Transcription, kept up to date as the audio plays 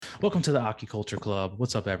Welcome to the Aki Culture Club.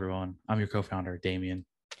 What's up, everyone? I'm your co-founder, Damien.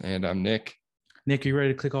 And I'm Nick. Nick, are you ready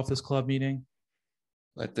to click off this club meeting?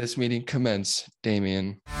 Let this meeting commence,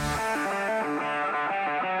 Damien.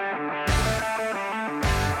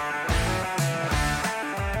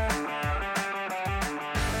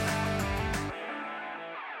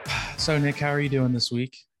 So, Nick, how are you doing this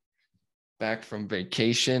week? Back from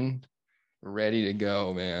vacation, ready to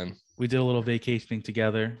go, man. We did a little vacationing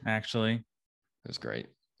together, actually. It was great.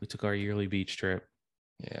 We took our yearly beach trip.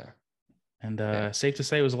 Yeah. And safe to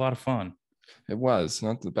say it was a lot of fun. It was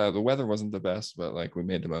not the bad. The weather wasn't the best, but like we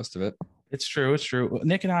made the most of it. It's true. It's true.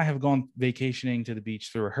 Nick and I have gone vacationing to the beach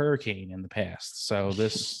through a hurricane in the past. So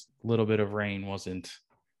this little bit of rain wasn't,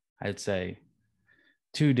 I'd say,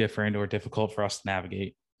 too different or difficult for us to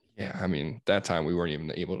navigate. Yeah. I mean, that time we weren't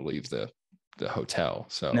even able to leave the hotel.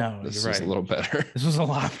 So No, this you're was right. a little better. This was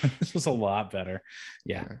a lot better.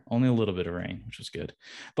 Yeah, only a little bit of rain, which was good.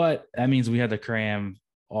 But that means we had to cram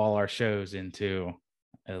all our shows into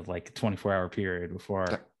like a 24-hour period before,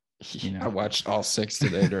 I watched all 6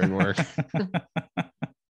 today during work.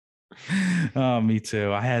 Oh, me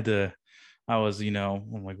too. I was,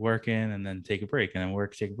 I'm like working and then take a break and then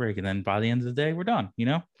work, take a break. And then by the end of the day, we're done,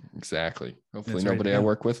 Exactly. Hopefully nobody I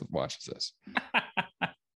work with watches this.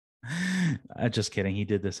 Just kidding. He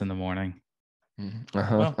did this in the morning.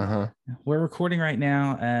 We're recording right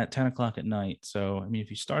now at 10 o'clock at night. So, I mean,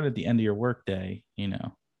 if you start at the end of your workday,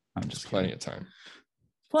 I'm just plenty of time.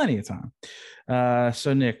 Plenty of time.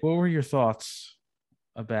 So, Nick, what were your thoughts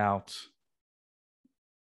about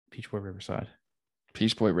Peach Boy Riverside?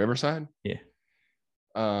 Peach Boy Riverside? Yeah.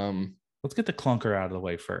 Let's get the clunker out of the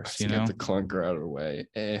way first. Get the clunker out of the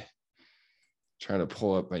way. Trying to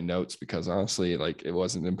pull up my notes because honestly, like it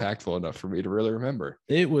wasn't impactful enough for me to really remember.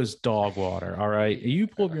 It was dog water. All right. You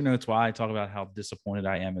pull up your notes while I talk about how disappointed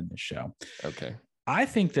I am in this show. Okay. I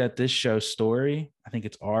think that this show's story, I think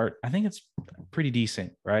it's art. I think it's pretty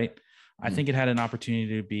decent, right? I think it had an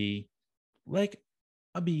opportunity to be like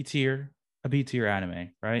a B tier anime,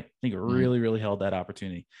 right? I think it really, really held that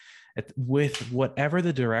opportunity. With whatever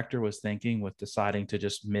the director was thinking with deciding to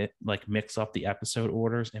just mix up the episode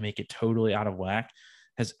orders and make it totally out of whack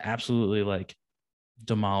has absolutely like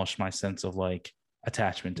demolished my sense of like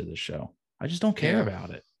attachment to the show. I just don't care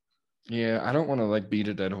about it. Yeah, I don't want to like beat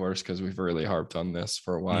a dead horse because we've really harped on this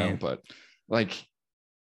for a while, but like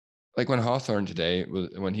when Hawthorne today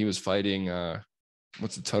when he was fighting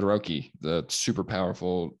what's the Todoroki, the super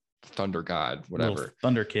powerful thunder god, whatever. Little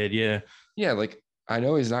thunder kid, yeah. Yeah, like I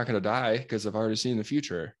know he's not going to die because I've already seen the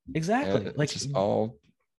future. Exactly. And like just all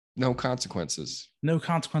no consequences. No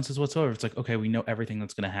consequences whatsoever. It's like, okay, we know everything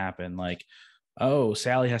that's going to happen. Like, oh,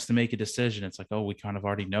 Sally has to make a decision. It's like, oh, we kind of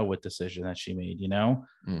already know what decision that she made,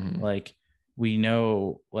 Like we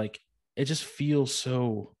know, like it just feels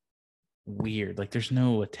so weird. Like there's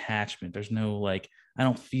no attachment. There's no like, I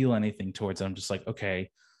don't feel anything towards it. I'm just like, okay,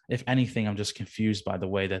 if anything, I'm just confused by the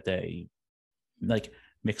way that they like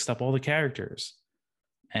mixed up all the characters.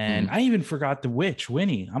 And I even forgot the witch,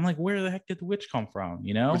 Winnie. I'm like, where the heck did the witch come from?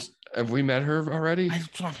 Have we met her already?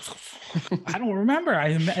 I don't remember.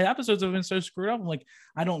 Episodes have been so screwed up. I'm like,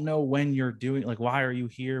 I don't know when you're doing. Like, why are you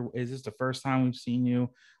here? Is this the first time we've seen you?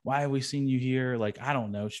 Why have we seen you here? Like, I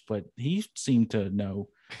don't know. But he seemed to know,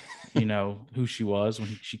 who she was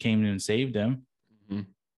when she came in and saved him.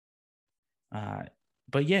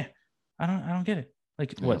 But yeah, I don't get it.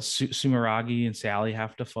 Like what Sumeragi and Sally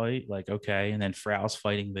have to fight, like okay, and then Frau's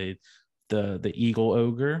fighting the eagle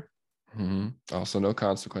ogre. Also, no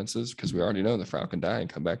consequences because we already know the Frau can die and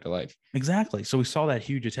come back to life. Exactly. So we saw that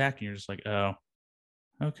huge attack, and you're just like, oh,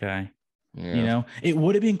 okay. Yeah. It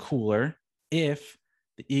would have been cooler if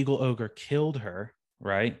the eagle ogre killed her.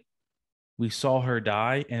 Right? We saw her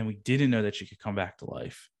die, and we didn't know that she could come back to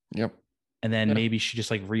life. Yep. And then maybe she just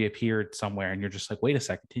like reappeared somewhere, and you're just like, wait a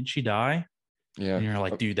second, didn't she die? Yeah. And you're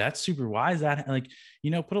like, dude, that's super. Why is that? Like,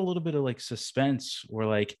 put a little bit of like suspense or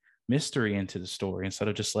like mystery into the story instead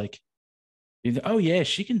of just like, oh yeah,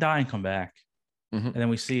 she can die and come back. And then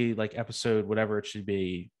we see like episode, whatever it should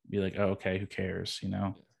be like, oh, okay, who cares?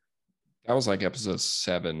 That was like episode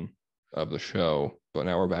 7 of the show, but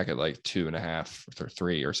now we're back at like 2.5 or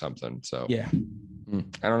 3 or something. So yeah,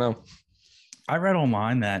 I don't know. I read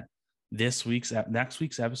online that next week's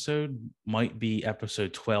episode might be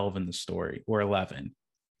episode 12 in the story or 11.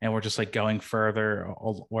 And we're just like going further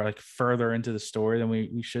or like further into the story than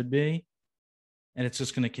we should be. And it's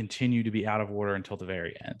just going to continue to be out of order until the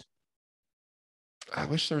very end. I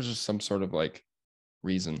wish there was just some sort of like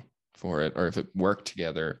reason for it or if it worked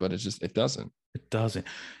together, but it doesn't. It doesn't.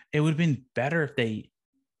 It would have been better if they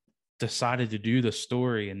decided to do the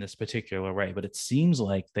story in this particular way, but it seems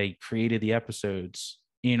like they created the episodes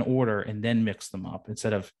in order and then mixed them up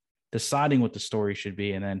instead of deciding what the story should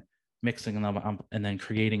be and then mixing them up and then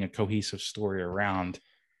creating a cohesive story around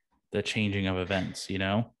the changing of events, you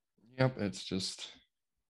know? Yep. It's just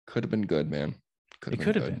could have been good, man. It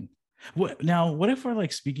could have been. What if we're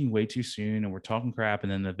like speaking way too soon and we're talking crap,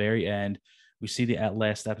 and then the very end we see the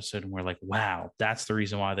last episode and we're like, wow, that's the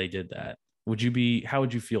reason why they did that? How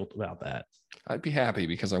would you feel about that? I'd be happy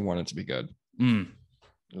because I want it to be good.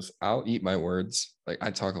 I'll eat my words. Like,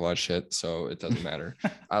 I talk a lot of shit, so it doesn't matter.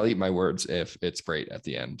 I'll eat my words if it's great at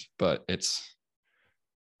the end, but I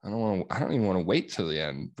don't even want to wait till the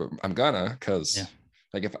end, but I'm gonna, because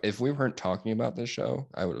like if we weren't talking about this show,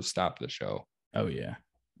 I would have stopped the show. Oh yeah.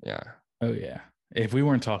 Yeah. Oh yeah. If we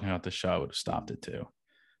weren't talking about the show, I would have stopped it too.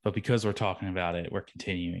 But because we're talking about it, we're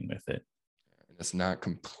continuing with it. It's not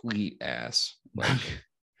complete ass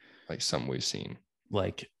like some we've seen.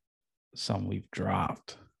 Like some we've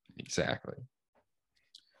dropped. Exactly.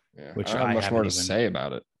 Yeah. Which I don't have much more to say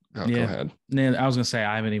about it. Go ahead. I was gonna say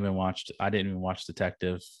I didn't even watch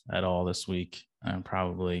Detective at all this week. I'm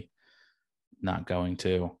probably not going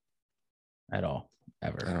to at all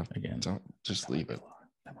ever again. Don't just leave it.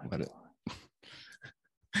 Let it.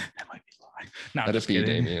 That might be a lie. No, let it be,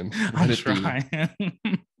 Damien. I'm trying.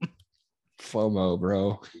 FOMO,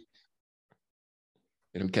 bro.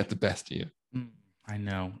 It'll get the best of you. I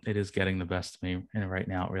know it is getting the best of me, and right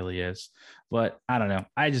now it really is. But I don't know.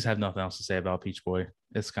 I just have nothing else to say about Peach Boy.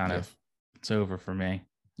 It's kind of it's over for me.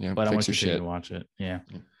 Yeah, but I want to continue to watch it. Yeah.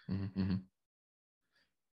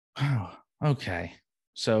 Okay.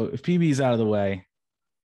 So if PB's out of the way,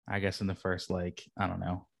 I guess in the first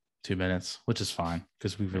 2 minutes, which is fine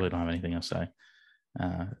because we really don't have anything else to say.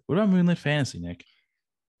 What about Moonlit Fantasy, Nick?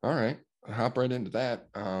 All right, I'll hop right into that.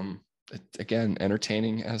 Again,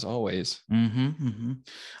 entertaining as always. I'm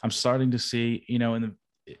starting to see, in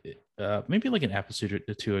the maybe like an episode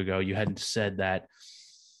or two ago, you hadn't said that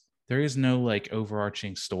there is no like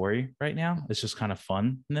overarching story right now. It's just kind of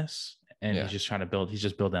funness, and he's just trying to build. He's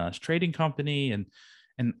just building out his trading company, and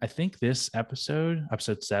I think this episode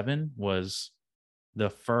 7, was the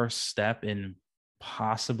first step in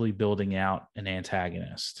possibly building out an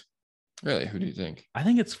antagonist. Really? Who do you think? I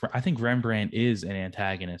think Rembrandt is an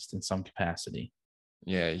antagonist in some capacity.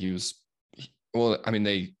 Yeah, well, I mean,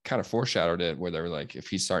 they kind of foreshadowed it where they were like, if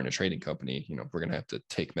he's starting a trading company, we're going to have to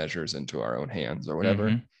take measures into our own hands or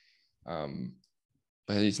whatever.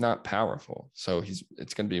 But he's not powerful. So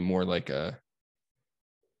it's going to be more like a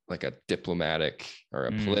diplomatic or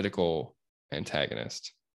a political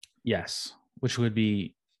antagonist. Yes. Which would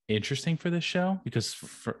be interesting for this show because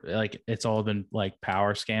it's all been like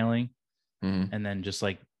power scaling and then just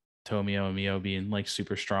like Tomio and Mio being like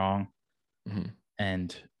super strong.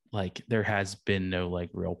 And like there has been no like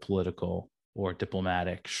real political or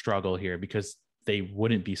diplomatic struggle here because they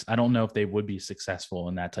wouldn't be. I don't know if they would be successful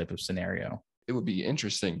in that type of scenario. It would be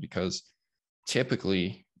interesting because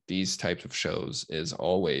typically these types of shows is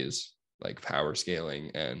always like power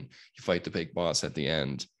scaling and you fight the big boss at the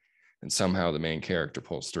end and somehow the main character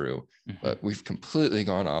pulls through. But we've completely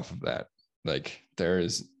gone off of that. Like there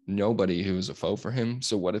is nobody who is a foe for him.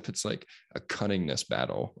 So what if it's like a cunningness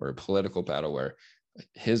battle or a political battle where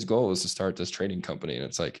his goal is to start this trading company and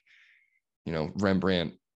it's like,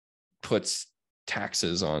 Rembrandt puts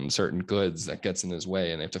taxes on certain goods that gets in his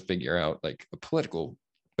way and they have to figure out like the political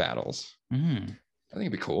battles. I think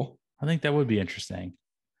it'd be cool. I think that would be interesting.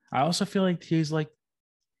 I also feel like he's like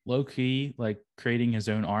low key, like creating his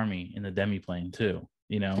own army in the demiplane too,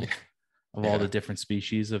 of all the different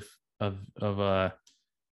species of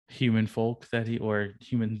human folk or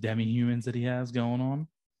human demi-humans that he has going on.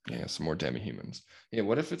 Yeah, some more demi-humans. Yeah,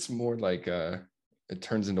 what if it's more like it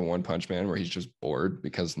turns into One Punch Man where he's just bored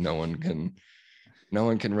because no one can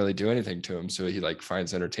really do anything to him. So he like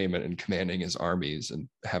finds entertainment in commanding his armies and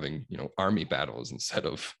having, army battles instead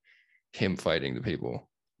of him fighting the people.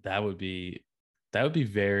 That would be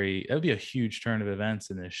a huge turn of events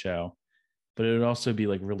in this show, but it would also be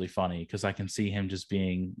like really funny because I can see him just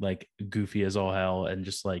being like goofy as all hell and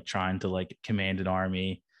just like trying to like command an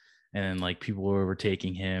army and then like people are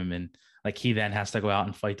overtaking him and like he then has to go out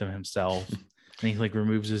and fight them himself. And he like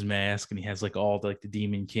removes his mask and he has like all the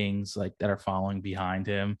demon kings like that are following behind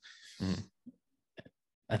him.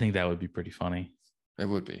 I think that would be pretty funny. It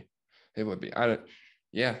would be.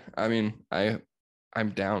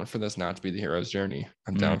 I'm down for this not to be the hero's journey.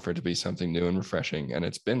 I'm down for it to be something new and refreshing. And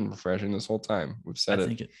it's been refreshing this whole time. We've said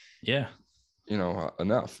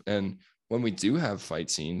enough. And when we do have fight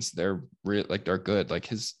scenes, they're they're good. Like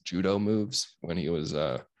his judo moves when he was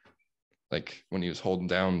like when he was holding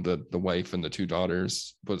down the wife and the two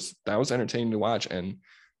daughters, was entertaining to watch. And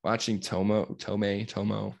watching Tomo,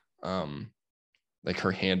 like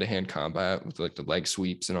her hand-to-hand combat with like the leg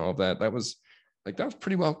sweeps and all of that, that was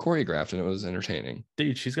pretty well choreographed, and it was entertaining.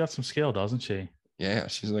 Dude, she's got some skill, doesn't she? Yeah,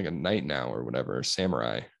 she's like a knight now or whatever,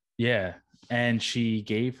 samurai. Yeah. And she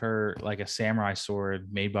gave her like a samurai sword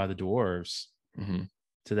made by the dwarves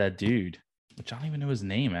to that dude, which I don't even know his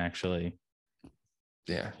name actually.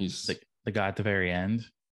 Yeah, he's like the guy at the very end.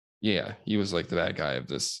 Yeah, he was like the bad guy of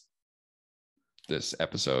this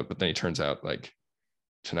episode, but then he turns out like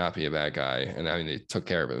to not be a bad guy, and I mean they took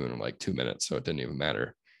care of him in like 2 minutes, so it didn't even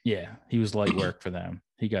matter. Yeah, he was light work for them.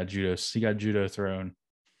 He got judo thrown.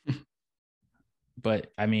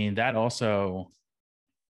 But I mean that also,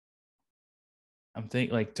 I'm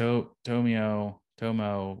thinking like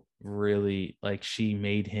Tomo really, like, she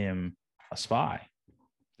made him a spy.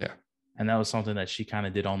 Yeah. And that was something that she kind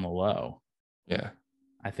of did on the low. Yeah.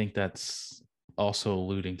 I think that's also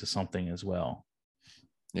alluding to something as well.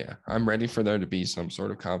 Yeah. I'm ready for there to be some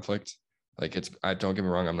sort of conflict. Like I don't get me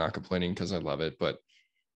wrong, I'm not complaining because I love it, but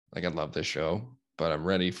like I love this show, but I'm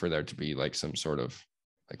ready for there to be like some sort of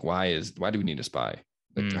like, why do we need a spy?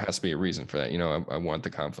 Like there has to be a reason for that. You know, I want the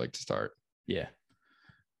conflict to start. Yeah.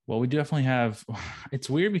 Well, we definitely have. It's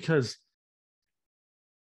weird because,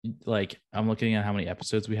 like, I'm looking at how many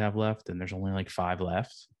episodes we have left, and there's only like 5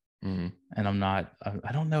 left, and I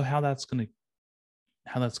don't know how that's gonna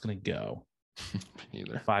go.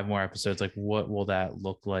 Either. 5 more episodes, like, what will that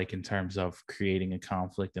look like in terms of creating a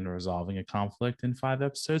conflict and resolving a conflict in 5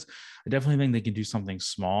 episodes? I definitely think they can do something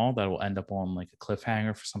small that will end up on like a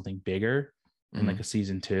cliffhanger for something bigger in like a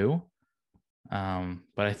season 2.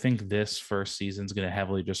 But I think this first season is going to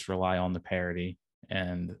heavily just rely on the parody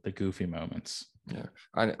and the goofy moments. Yeah,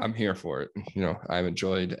 I'm here for it. You know, I've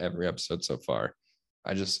enjoyed every episode so far.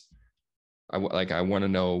 I want to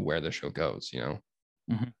know where the show goes. You know.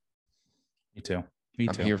 Mm-hmm. Me too.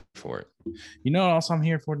 I'm here for it. You know what else I'm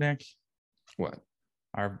here for, Nick? What?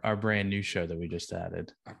 Our brand new show that we just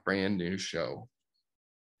added. A brand new show.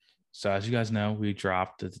 So as you guys know, we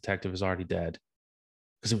dropped The Detective Is Already Dead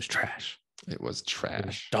because it was trash. It was trash. It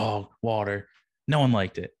was dog water. No one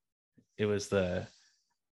liked it. It was the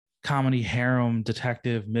comedy, harem,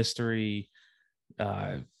 detective, mystery,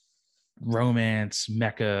 romance,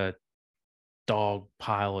 mecha, dog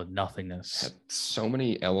pile of nothingness. Had so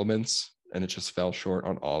many elements, and it just fell short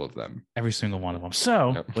on all of them. Every single one of them.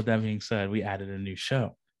 So, With that being said, we added a new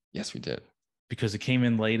show. Yes, we did. Because it came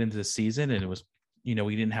in late into the season, and it was, you know,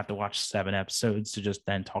 we didn't have to watch 7 episodes to just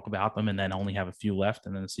then talk about them and then only have a few left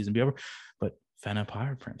and then the season be over. But Fena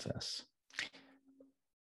Pirate Princess.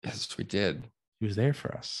 Yes, we did. She was there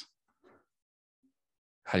for us.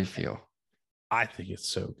 How do you feel? I think it's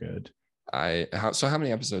so good. So how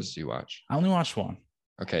many episodes do you watch? I only watched 1.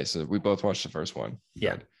 Okay, so we both watched the first one.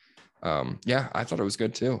 Yeah. Yeah, I thought it was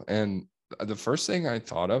good too. And the first thing I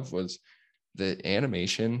thought of was the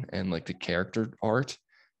animation and like the character art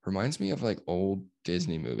reminds me of like old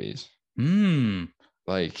Disney movies.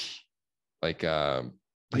 Like the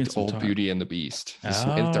old Beauty and the Beast. The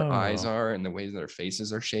way that their eyes are and the ways that their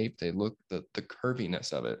faces are shaped, they look, the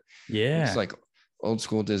curviness of it. Yeah, it's like old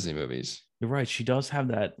school Disney movies. You're right. She does have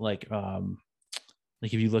that like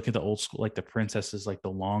if you look at the old school, like the princesses, like the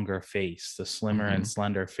longer face, the slimmer and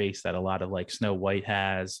slender face that a lot of like Snow White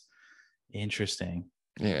has. Interesting.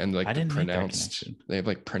 Yeah, and like they have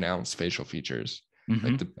like pronounced facial features,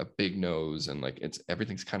 like a big nose, and like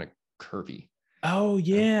everything's kind of curvy. Oh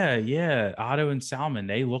yeah, yeah. Otto and Salmon,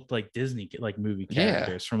 they looked like Disney like movie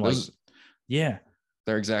characters from like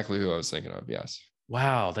they're exactly who I was thinking of. Yes.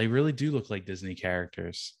 Wow, they really do look like Disney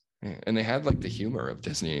characters. Yeah, and they had like the humor of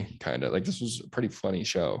Disney, kind of like this was a pretty funny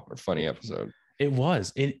show or funny episode. It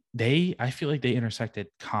was. I feel like they intersected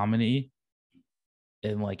comedy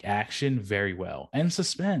and like action very well and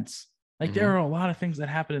suspense. Like there are a lot of things that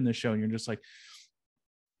happen in the show, and you're just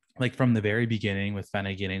like from the very beginning with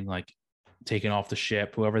Fena getting like taken off the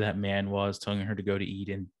ship, whoever that man was telling her to go to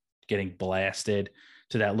Eden, getting blasted,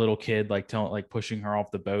 to that little kid like pushing her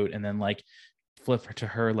off the boat, and then like flip to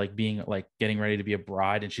her like being like getting ready to be a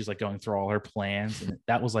bride, and she's like going through all her plans, and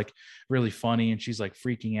that was like really funny, and she's like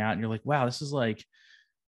freaking out, and you're like, wow, this is like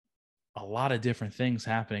a lot of different things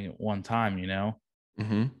happening at one time, you know,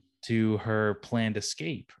 to her planned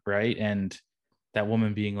escape, right? And that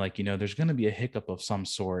woman being like, you know, there's going to be a hiccup of some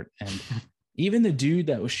sort, and even the dude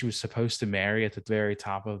that she was supposed to marry at the very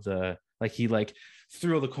top of the, like, he like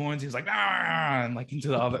threw all the coins. He was like, and like into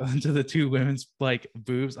the 2 women's like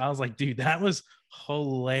boobs. I was like, dude, that was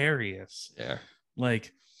hilarious. Yeah.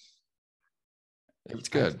 Like, it was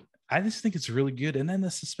good. I just think it's really good. And then the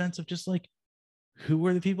suspense of just like, who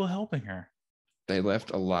were the people helping her? They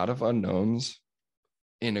left a lot of unknowns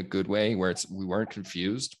in a good way, where we weren't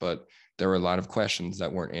confused, but there were a lot of questions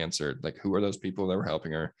that weren't answered. Like, who are those people that were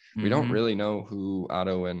helping her? We don't really know who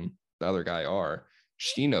Otto and the other guy are.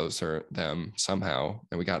 She knows them somehow,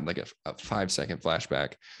 and we got like a 5-second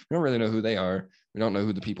flashback. We don't really know who they are. We don't know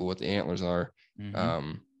who the people with the antlers are,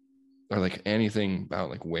 or like anything about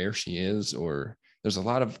like where she is. Or there's a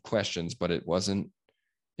lot of questions, but it wasn't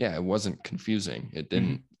confusing. It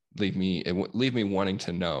didn't leave me wanting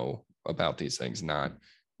to know about these things, not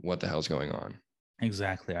what the hell's going on.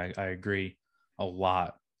 Exactly. I agree a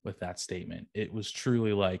lot with that statement. It was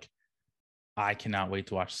truly like, I cannot wait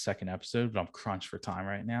to watch the second episode, but I'm crunched for time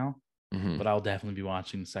right now. But I'll definitely be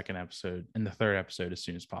watching the second episode and the third episode as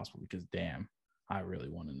soon as possible, because damn, I really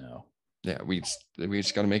want to know. Yeah, we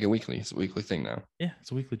just got to make it weekly. It's a weekly thing now. Yeah,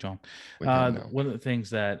 it's a weekly, John. One of the things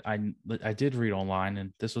that I did read online,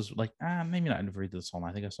 and this was like, maybe not read this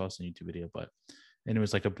online. I think I saw this in a YouTube video, and it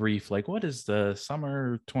was like a brief, like, what is the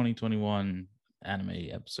summer 2021 anime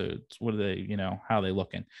episodes? What are they, how are they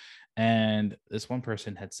looking? And this one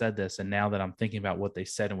person had said this, and now that I'm thinking about what they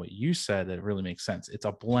said and what you said, that it really makes sense. It's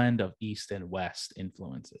a blend of East and West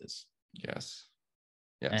influences. Yes.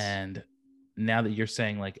 And now that you're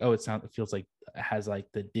saying like, oh, it feels like it has like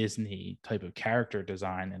the Disney type of character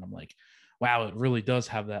design, and I'm like, wow, it really does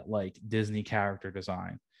have that like Disney character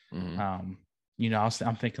design. I'm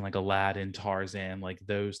thinking like Aladdin, Tarzan, like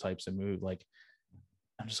those types of movies. Like,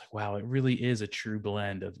 I'm just like, wow, it really is a true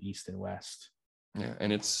blend of East and West. Yeah,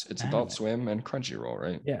 and it's Adult Swim and Crunchyroll,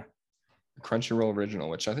 right? Yeah, Crunchyroll original,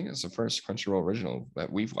 which I think is the first Crunchyroll original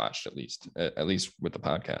that we've watched, at least with the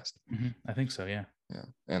podcast. I think so. Yeah,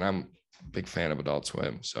 and I'm a big fan of Adult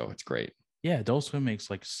Swim, so it's great. Yeah, Adult Swim makes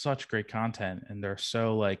like such great content, and they're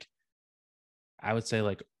so like, I would say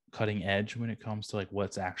like cutting edge when it comes to like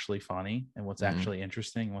what's actually funny and what's actually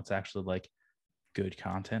interesting and what's actually like good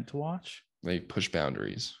content to watch. They push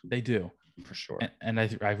boundaries. They do, for sure. And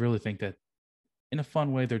I really think that in a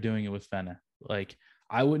fun way they're doing it with Fena. Like,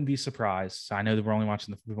 I wouldn't be surprised. I know that we've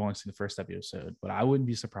only seen the first episode, but I wouldn't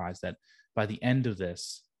be surprised that by the end of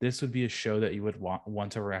this would be a show that you would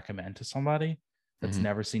want to recommend to somebody that's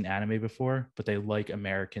never seen anime before, but they like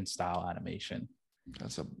American style animation.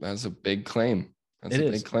 That's a big claim. That's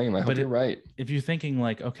a big claim. I hope you're right. If you're thinking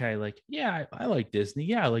like, okay, like, yeah, I like Disney.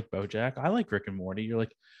 Yeah, I like BoJack. I like Rick and Morty. You're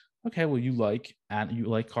like, okay, well, you like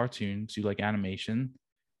cartoons. You like animation.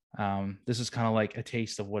 This is kind of like a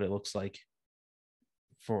taste of what it looks like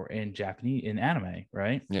in anime,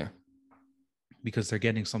 right? Yeah. Because they're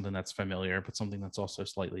getting something that's familiar, but something that's also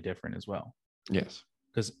slightly different as well. Yes.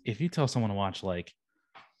 Because if you tell someone to watch like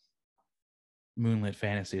Moonlit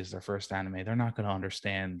Fantasy as their first anime, they're not going to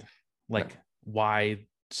understand like why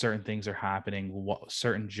certain things are happening, what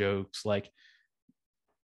certain jokes, like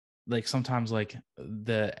sometimes like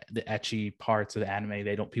the ecchi parts of the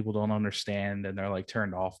anime, people don't understand, and they're like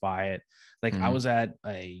turned off by it. Like I was at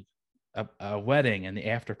a wedding, and the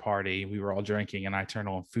after party, we were all drinking, and I turned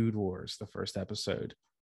on Food Wars, the first episode,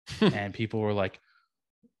 and people were like,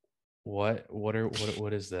 what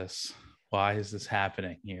is this? Why is this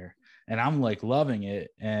happening here? And I'm like loving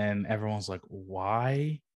it, and everyone's like,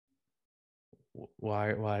 why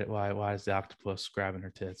is the octopus grabbing her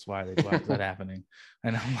tits? Why is that happening?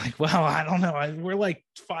 And I'm like, well, I don't know. We're like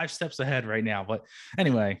 5 steps ahead right now. But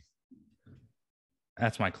anyway,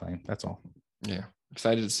 that's my claim. That's all. Yeah.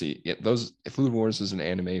 Excited to see it. If Food Wars is an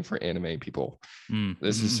anime for anime people,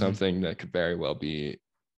 this is something that could very well be,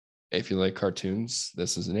 if you like cartoons,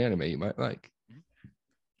 this is an anime you might like.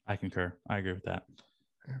 I concur. I agree with that.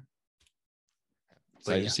 Yeah.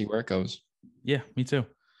 Excited to see where it goes. Yeah, me too.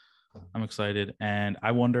 I'm excited. And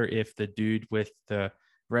I wonder if the dude with the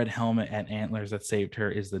red helmet and antlers that saved her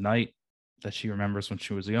is the knight that she remembers when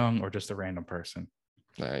she was young, or just a random person.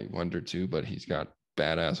 I wonder too, but he's got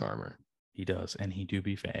badass armor. He does, and he do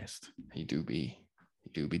be fast. He be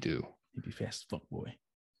fast as fuck, boy.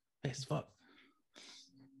 Fast as fuck.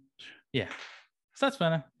 Yeah. So that's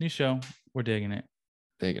fun. New show. We're digging it.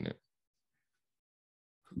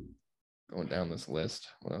 Going down this list.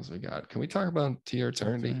 What else we got? Can we talk about To Your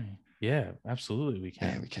Eternity? Yeah, absolutely. We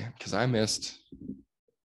can. Yeah, we can. Because I missed,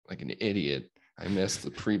 like an idiot, I missed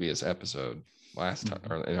the previous episode last time,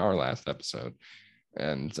 or in our last episode.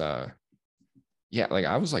 And yeah, like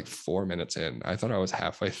I was like 4 minutes in. I thought I was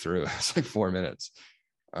halfway through. It's like 4 minutes.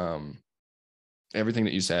 Everything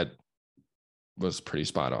that you said was pretty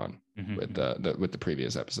spot on with the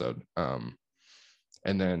previous episode.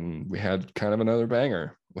 And then we had kind of another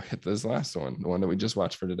banger with this last one, the one that we just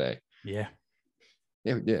watched for today. Yeah,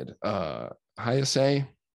 we did. Hayase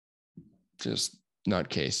just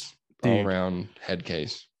nutcase, Dude, all around head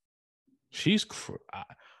case. She's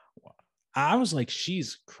I was like,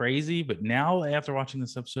 she's crazy, but now after watching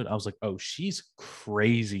this episode, I was like, oh, she's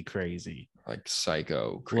crazy, like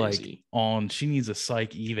psycho crazy. Like she needs a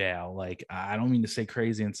psych eval. Like, I don't mean to say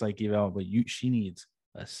crazy and psych eval, but she needs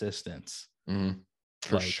assistance.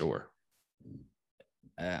 For sure.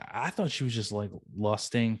 I thought she was just like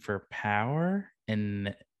lusting for power,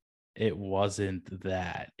 and it wasn't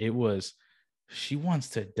that. It was she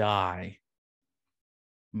wants to die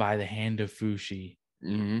by the hand of Fushi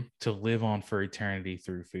to live on for eternity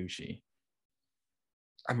through Fushi.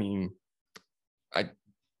 I mean, I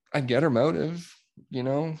get her motive, you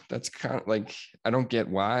know. That's kind of like, I don't get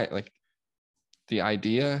why. Like, the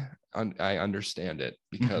idea, I understand it,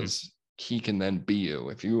 because he can then be you.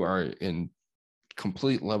 If you are in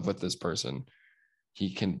complete love with this person,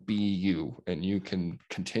 he can be you and you can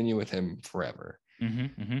continue with him forever.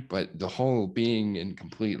 But the whole being in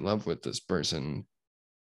complete love with this person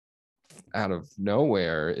out of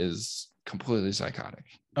nowhere is completely psychotic.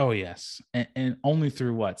 Oh yes, and only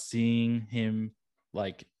through what, seeing him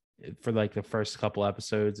like for like the first couple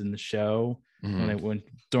episodes in the show when they went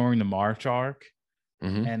during the March arc,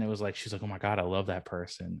 and it was like she's like, oh my god, I love that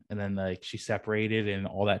person, and then like she separated and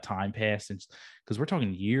all that time passed, and because we're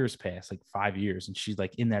talking years past, like 5 years, and she's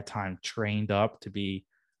like in that time trained up to be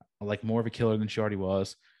like more of a killer than she already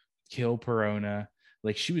was, kill Perona.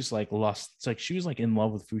 Like she was like lust. It's like she was like in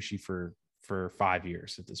love with Fushi for 5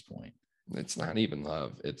 years at this point. It's not even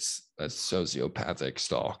love. It's a sociopathic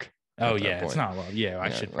stalk. Oh yeah, point. It's not love. Yeah, I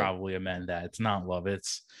should probably amend that. It's not love.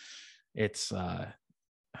 It's oh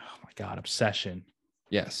my god, obsession.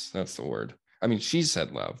 Yes, that's the word. I mean, she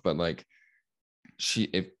said love, but like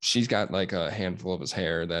if she's got like a handful of his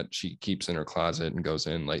hair that she keeps in her closet and goes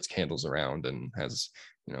in, lights candles around, and has,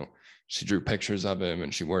 you know, she drew pictures of him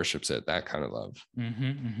and she worships it. That kind of love.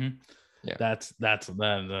 Yeah, that's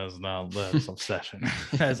obsession.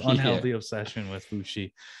 That's unhealthy obsession with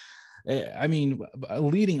Fushi. I mean,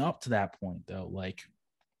 leading up to that point though, like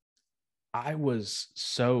I was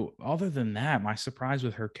so, other than that, my surprise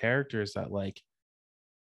with her character is that like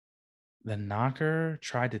the knocker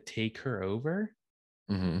tried to take her over,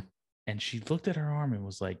 and she looked at her arm and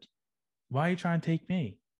was like, why are you trying to take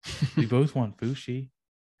me? We both want Fushi.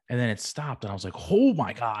 And then it stopped, and I was like, oh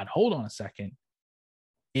my god, hold on a second.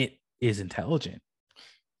 It is intelligent.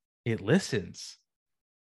 It listens.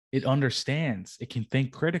 It understands. It can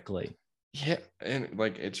think critically. Yeah, and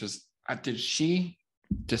like it just, did she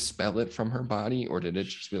dispel it from her body, or did it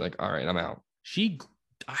just be like, all right, I'm out?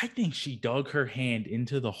 I think she dug her hand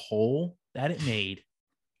into the hole that it made,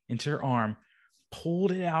 into her arm,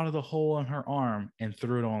 pulled it out of the hole in her arm, and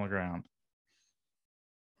threw it on the ground.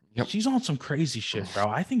 Yep. She's on some crazy shit, bro.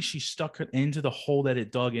 I think she stuck it into the hole that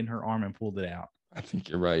it dug in her arm and pulled it out. I think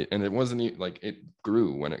you're right. And it wasn't like, it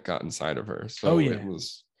grew when it got inside of her. So it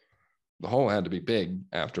was, the hole had to be big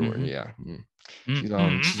afterward. Yeah. She's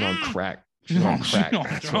on crack. She's on crack.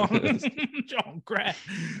 She's on crack.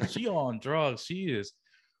 She on drugs. She is.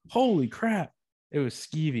 Holy crap. It was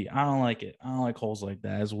skeevy. I don't like it. I don't like holes like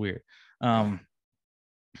that. It's weird. And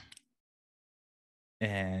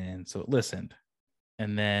so it listened.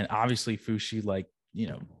 And then obviously Fushi, like, you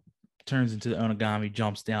know, turns into the Onigami,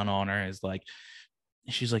 jumps down on her, is like,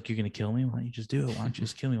 she's like, you're gonna kill me? Why don't you just do it? Why don't you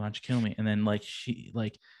just kill me? Why don't you kill me? And then like she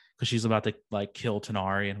like, because she's about to like kill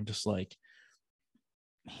Tonari, and I'm just like,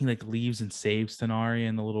 he like leaves and saves Tonari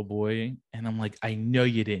and the little boy, and I'm like, I know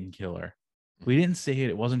you didn't kill her. We didn't say it.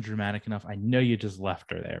 It wasn't dramatic enough. I know you just left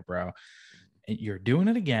her there, bro. And you're doing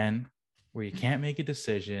it again, where you can't make a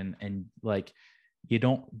decision, and like you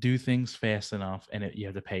don't do things fast enough, and you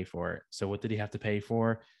have to pay for it. So what did he have to pay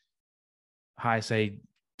for? Heisei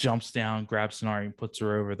jumps down, grabs Tonari, and puts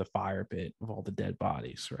her over the fire pit of all the dead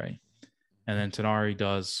bodies, right? And then Tonari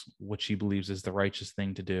does what she believes is the righteous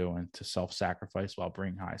thing to do, and to self-sacrifice while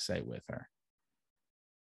bringing Heisei with her.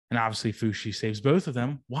 And obviously Fushi saves both of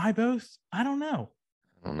them. Why both? I don't know.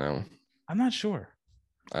 I'm not sure.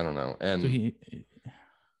 I don't know. And so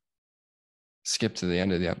skip to the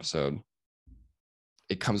end of the episode.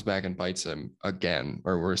 It comes back and bites him again,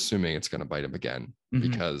 or we're assuming it's going to bite him again,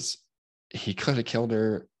 because he could have killed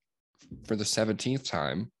her for the 17th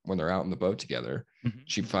time when they're out in the boat together.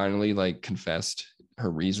 She finally like confessed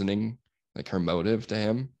her reasoning, like her motive to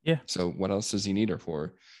him. Yeah. So what else does he need her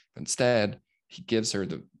for? Instead, he gives her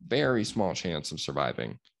the very small chance of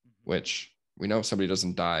surviving, which we know if somebody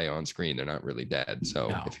doesn't die on screen, they're not really dead.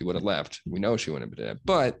 So if he would have left, we know she wouldn't have been dead.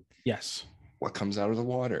 But yes, what comes out of the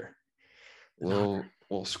water? Little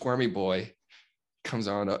squirmy boy comes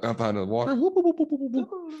on up out of the water,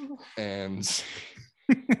 and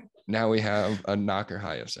now we have a knocker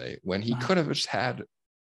Hayase when he could have just had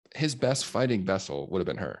his best fighting vessel would have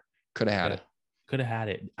been her. Could have had it. Could have had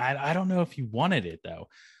it. I don't know if he wanted it though.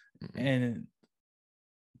 And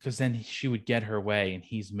because then she would get her way, and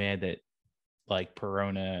he's mad that like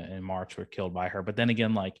Perona and March were killed by her. But then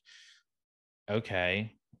again, like,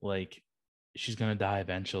 okay, like she's gonna die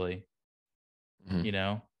eventually, you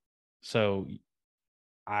know? So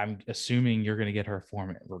I'm assuming you're gonna get her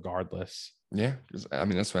form regardless. Yeah, I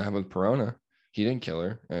mean that's what happened with Perona. He didn't kill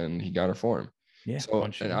her, and he got her form. Yeah. So,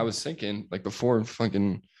 and I was thinking, like before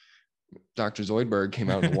fucking Dr. Zoidberg came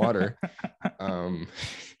out of the water,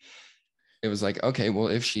 it was like, okay, well,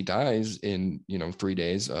 if she dies in 3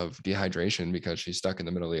 days of dehydration because she's stuck in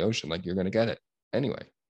the middle of the ocean, like you're gonna get it anyway.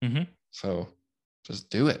 So just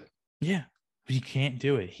do it. Yeah, but you can't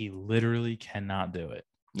do it. He literally cannot do it.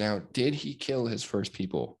 Now, did he kill his first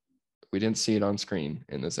people? We didn't see it on screen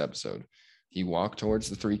in this episode. He walked towards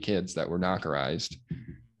the 3 kids that were knockerized.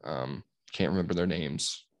 Can't remember their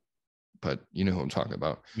names, but you know who I'm talking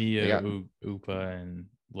about. Mia, Upa, and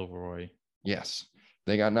Leroy. Yes,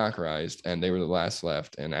 they got knockerized, and they were the last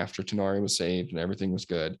left. And after Tonari was saved and everything was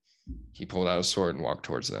good, he pulled out a sword and walked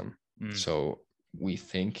towards them. So we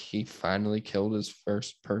think he finally killed his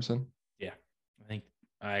first person. Yeah,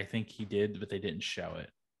 I think he did, but they didn't show it.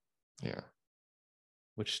 Yeah,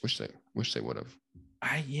 wish they would have.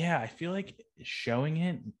 I feel like showing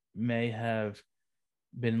it may have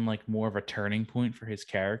been like more of a turning point for his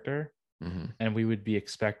character, and we would be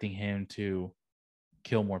expecting him to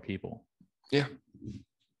kill more people. Yeah,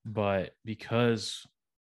 but because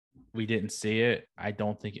we didn't see it, I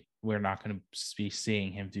don't think we're not going to be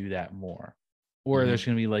seeing him do that more, or there's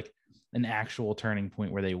going to be like an actual turning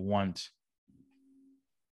point where they want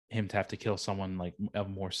him to have to kill someone like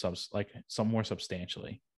more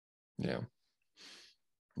substantially. Yeah.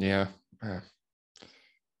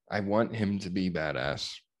 I want him to be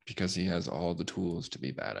badass because he has all the tools to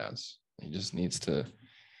be badass. He just needs to,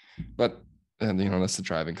 but that's the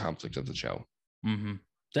driving conflict of the show.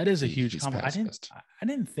 That is a huge conflict. I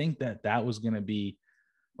didn't think that was going to be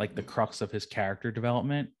like the crux of his character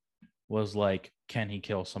development, was like, can he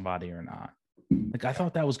kill somebody or not? Like, I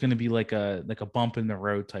thought that was going to be like a bump in the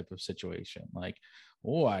road type of situation. Like,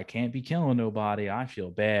 oh, I can't be killing nobody. I feel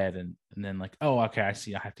bad. And then like, oh, okay, I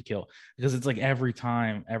see. I have to kill. Because it's like every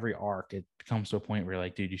time, every arc, it comes to a point where you're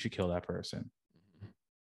like, dude, you should kill that person.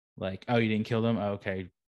 Like, oh, you didn't kill them? Oh, okay,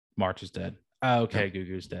 March is dead. Oh, okay,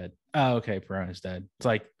 Gugu's dead. Oh, okay, Perona's dead. It's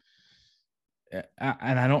like,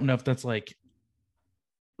 and I don't know if that's like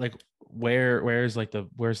where's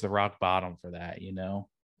the rock bottom for that,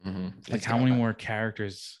 Like, how many more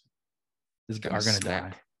characters are going to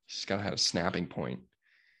die? He's got to have a snapping point.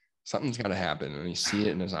 Something's got to happen, and you see it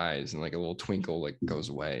in his eyes, and like a little twinkle like goes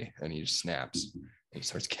away, and he just snaps and he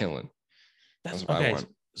starts killing. That's what I want.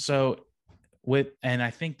 So and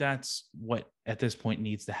I think that's what at this point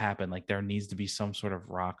needs to happen. Like, there needs to be some sort of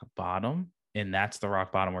rock bottom, and that's the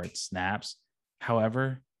rock bottom where it snaps.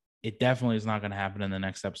 However, it definitely is not going to happen in the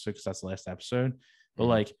next episode because that's the last episode. But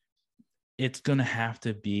like, it's going to have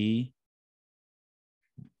to be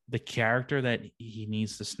the character that he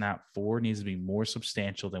needs to snap for needs to be more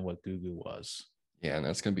substantial than what Gugu was. Yeah, and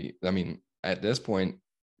that's going to be, I mean, at this point,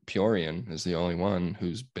 Pyorian is the only one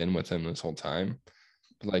who's been with him this whole time.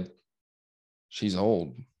 But like, she's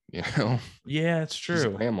old, Yeah, it's true. She's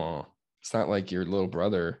grandma. It's not like your little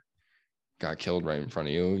brother got killed right in front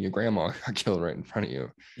of you. Your grandma got killed right in front of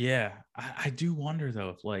you. Yeah, I do wonder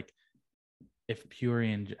though if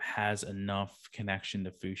Pyorian has enough connection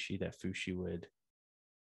to Fushi that Fushi would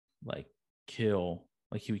like kill,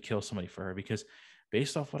 like he would kill somebody for her, because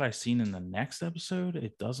based off what I've seen in the next episode,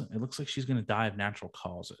 it looks like she's going to die of natural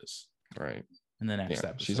causes. Right. In the next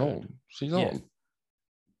episode. She's old. She's old.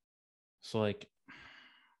 So like,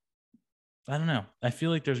 I don't know. I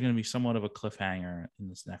feel like there's going to be somewhat of a cliffhanger in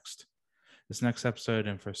this next episode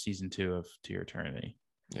and for season 2 of To Your Eternity.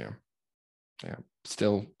 Yeah.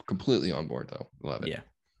 Still completely on board though. Love it. Yeah.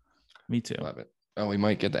 Me too. Love it. Oh, we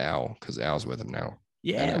might get the owl because Al's with him now.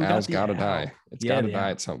 Yeah. And Al's got to die. It's got to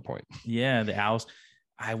die at some point. Yeah. The owls.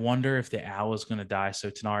 I wonder if the owl is going to die. So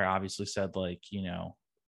Tonari obviously said, like,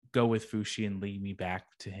 go with Fushi and lead me back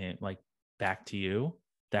to him, like back to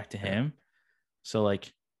him. So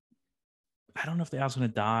like, I don't know if the owl's going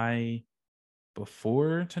to die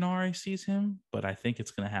before Tonari sees him, but I think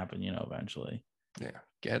it's going to happen, eventually. Yeah.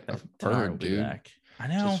 Get a bird, dude. Back. I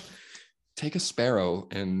know. Just take a sparrow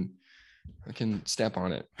and I can step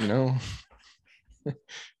on it,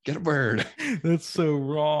 Get a bird. That's so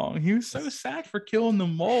wrong. He was so sad for killing the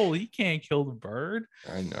mole. He can't kill the bird.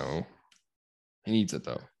 I know. He needs it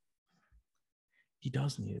though. He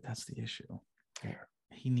does need it. That's the issue. Yeah.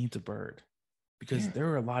 He needs a bird because there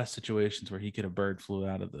are a lot of situations where he could have bird flew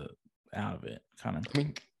out of it. Kind of. I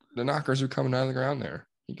mean, the knockers are coming out of the ground there.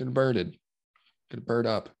 He could have birded. Could have bird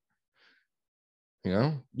up. You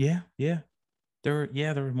know? Yeah. There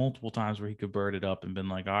were multiple times where he could bird it up and been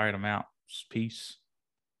like, all right, I'm out. Just peace.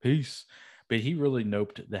 But he really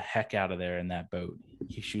noped the heck out of there in that boat.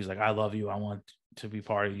 She was like, I love you. I want to be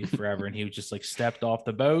part of you forever. And he was just like stepped off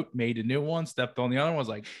the boat, made a new one, stepped on the other one, was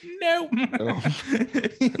like, nope.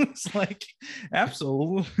 He was like,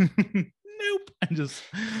 absolutely nope. And just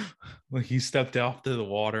like he stepped off to the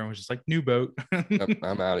water and was just like, new boat.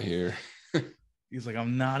 I'm out of here. He's like,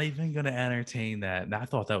 I'm not even gonna entertain that. And I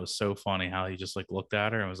thought that was so funny how he just like looked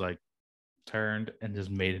at her and was like, turned and just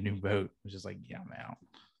made a new boat. It was just like, yeah, I'm out.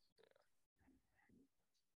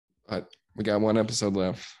 But we got one episode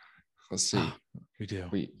left. Let's see. We do.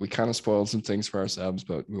 We kind of spoiled some things for ourselves,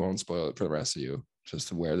 but we won't spoil it for the rest of you, just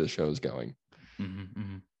to where the show is going.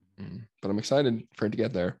 But I'm excited for it to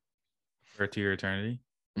get there. For To Your Eternity?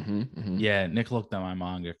 Yeah, Nick looked at my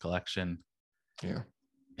manga collection. Yeah.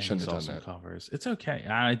 And shouldn't have done that. Covers. It's okay.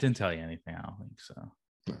 I didn't tell you anything. I don't think so.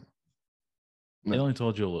 No. I only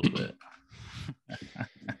told you a little bit.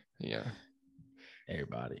 Yeah.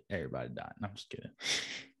 Everybody died. No, I'm just kidding.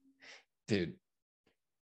 Dude,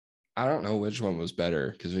 I don't know which one was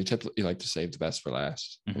better because we typically like to save the best for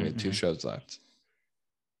last. We had 2 shows left.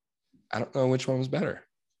 I don't know which one was better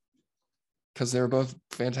because they were both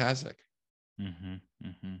fantastic.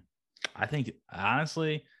 I think,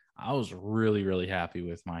 honestly, I was really, really happy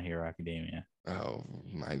with My Hero Academia. Oh,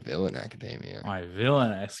 My Villain Academia. My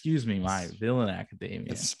Villain Academia.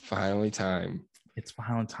 It's finally time.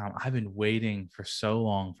 I've been waiting for so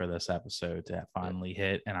long for this episode to finally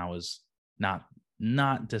hit, and I was not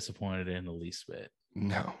disappointed in the least bit.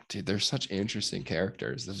 No, dude, they're such interesting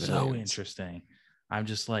characters. So interesting. I'm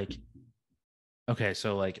just like, okay,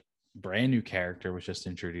 so like brand new character was just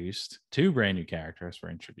introduced. 2 brand new characters were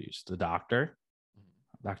introduced. The Doctor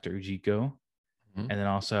Ujiko, and then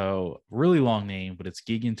also really long name, but it's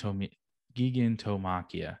Gigan Tomakia.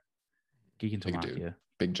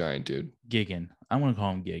 Big giant dude. Gigan. I'm gonna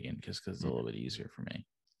call him Gigan because it's a little bit easier for me.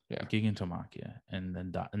 Yeah. Gigan Tomakia, and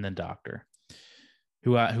then Doctor,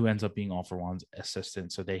 who ends up being All For One's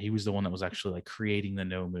assistant. So he was the one that was actually like creating the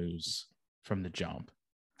Nomus from the jump.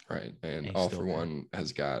 Right, and All For One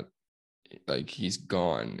has got like he's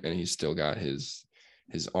gone, and he's still got his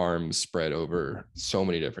arms spread over so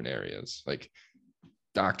many different areas. Like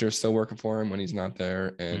Doctor's still working for him when he's not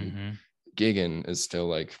there, and Gigan is still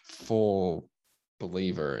like full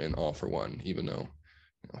believer in All For One, even though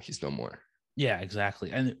he's no more. Yeah,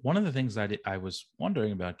 exactly. And one of the things that I was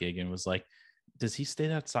wondering about Gigan was like, does he stay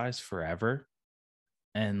that size forever?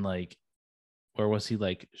 And like, or was he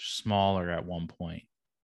like smaller at one point?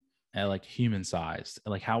 At like human sized?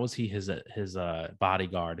 Like, how was he his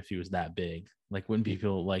bodyguard if he was that big? Like, wouldn't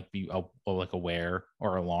people like be like aware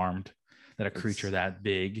or alarmed that a creature that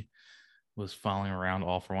big was following around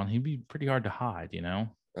All For One? He'd be pretty hard to hide,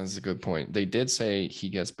 That's a good point. They did say he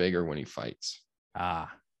gets bigger when he fights.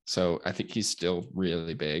 So I think he's still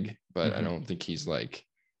really big, but I don't think he's like,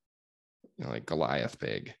 like Goliath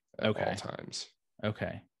big at all times.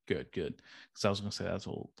 Okay, good. Because I was going to say that's a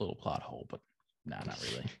little plot hole, but not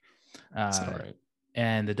really. It's all right.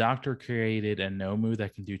 And the Doctor created a Nomu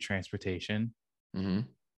that can do transportation.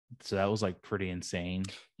 So that was like pretty insane.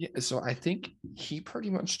 Yeah. So I think he pretty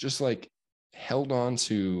much just like held on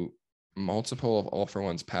to multiple of All For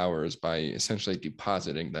One's powers by essentially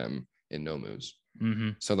depositing them in Nomus.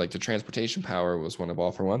 So like the transportation power was one of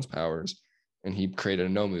All For One's powers, and he created a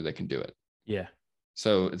Nomu that can do it. Yeah.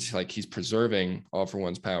 So it's like he's preserving All For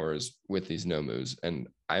One's powers with these Nomus, and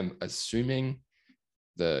I'm assuming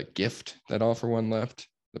the gift that All For One left,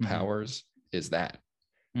 the powers, is that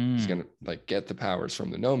he's gonna like get the powers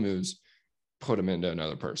from the Nomus, put them into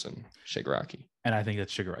another person, Shigaraki. And I think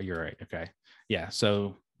that's Shigaraki. You're right. Okay. Yeah.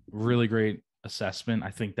 So really great assessment.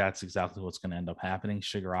 I think that's exactly what's going to end up happening.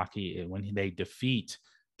 Shigaraki, when they defeat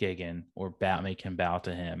Gigan or make him bow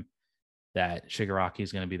to him, that Shigaraki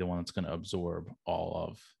is going to be the one that's going to absorb all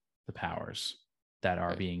of the powers that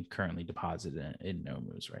are being currently deposited in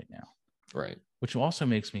Nomus right now. Right. Which also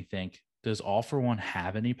makes me think, does All For One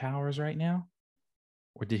have any powers right now?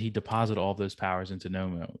 Or did he deposit all of those powers into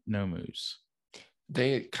Nomus?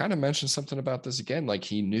 They kind of mentioned something about this again. Like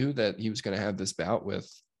he knew that he was going to have this bout with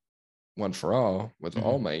One For All, with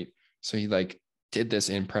All Might. So he like did this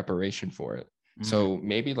in preparation for it. So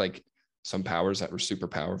maybe like some powers that were super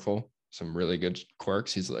powerful, some really good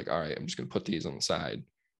quirks, he's like, all right, I'm just going to put these on the side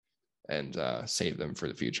and save them for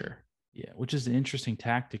the future. Yeah, which is an interesting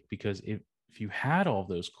tactic because if you had all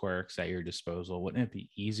those quirks at your disposal, wouldn't it be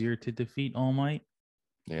easier to defeat All Might?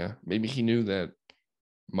 Yeah, maybe he knew that,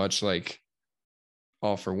 much like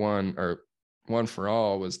All for One or One for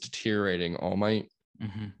All was deteriorating All Might,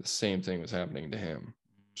 the same thing was happening to him.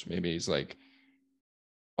 So maybe he's like,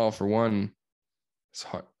 All for One, it's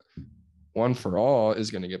hard. One for All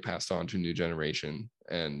is going to get passed on to a new generation,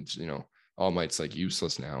 and All Might's like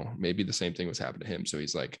useless now. Maybe the same thing was happening to him. So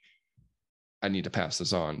he's like, I need to pass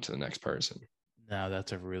this on to the next person. No,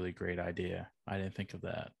 that's a really great idea. I didn't think of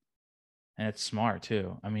that. And it's smart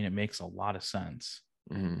too. I mean, it makes a lot of sense.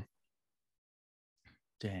 Mm-hmm.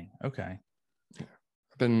 Dang. Okay. Yeah.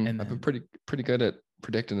 I've been pretty good at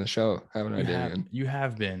predicting the show. Haven't I, Damian? You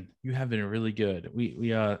have been really good.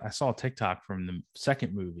 I saw a TikTok from the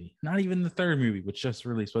second movie, not even the third movie, which just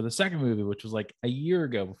released, but the second movie, which was like a year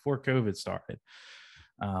ago before COVID started.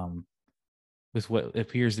 With what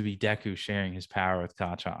appears to be Deku sharing his power with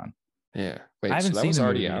Kacchan. Yeah. Wait, I haven't seen it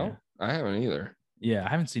already out? I haven't either. Yeah, I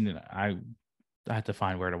haven't seen it. I have to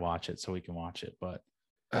find where to watch it so we can watch it. But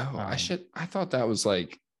I thought that was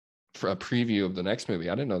like for a preview of the next movie.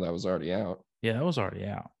 I didn't know that was already out. Yeah, that was already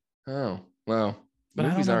out. Oh, well. But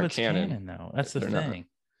movies aren't canon though. That's the thing. Not.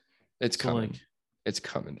 It's coming. It's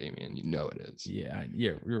coming, Damian. You know it is. Yeah,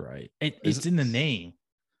 you're right. It's in the name.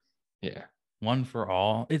 Yeah. One for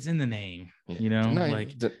All. It's in the name. Yeah.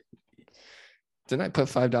 Didn't I put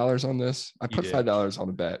 $5 on this? I put $5 on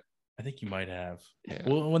a bet. I think you might have. Yeah.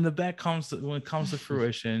 Well, when the bet comes to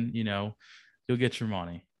fruition, you'll get your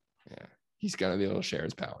money. Yeah. He's gonna be able to share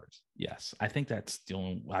his powers. Yes. I think that's the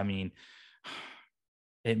only, I mean,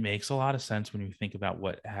 it makes a lot of sense when you think about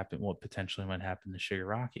what potentially might happen to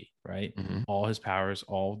Shigaraki, right? Mm-hmm. All his powers,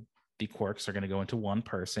 all the quirks are going to go into one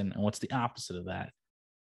person. And what's the opposite of that?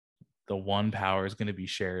 The one power is going to be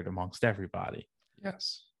shared amongst everybody.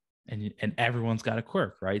 Yes. And everyone's got a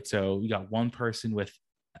quirk, right? So you got one person with,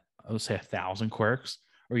 let's say 1,000 quirks,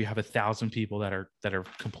 or you have 1,000 people that are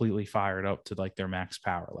completely fired up to like their max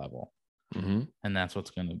power level. Mm-hmm. And that's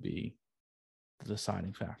what's going to be the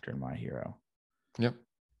deciding factor in My Hero. Yep.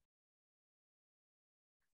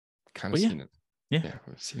 Kind of seen it. Yeah,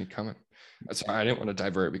 we've seen it coming. So I didn't want to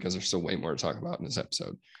divert because there's still way more to talk about in this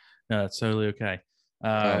episode. No, that's totally okay.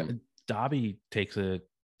 Dabi takes a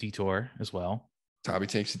detour as well. Dabi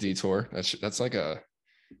takes a detour. That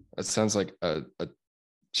sounds like a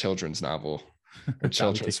children's novel or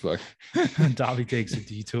children's book. Dabi takes a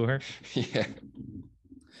detour. Yeah.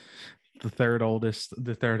 The third oldest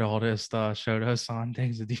Shoto-san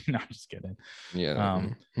takes a detour. No, I'm just kidding. Yeah.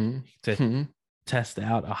 To test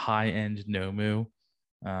out a high-end Nomu,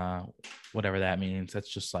 whatever that means. That's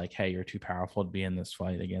just like, hey, you're too powerful to be in this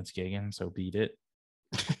fight against Gigan, so beat it.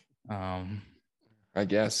 I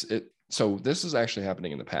guess it. So this is actually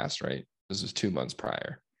happening in the past, right? This is 2 months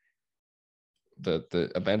prior. The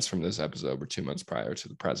events from this episode were 2 months prior to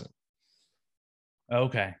the present.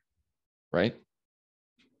 Okay. Right?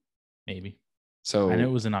 Maybe. So I know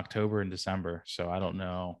it was in October and December, so I don't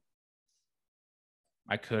know.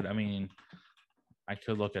 I could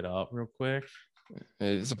look it up real quick.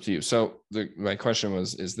 It's up to you. So my question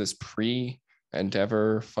was, is this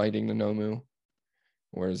pre-Endeavor fighting the Nomu?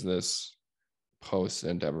 Or is this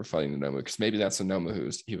post-Endeavor fighting the Nomu? Because maybe that's the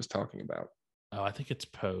Nomu he was talking about. Oh, I think it's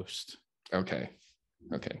post. Okay.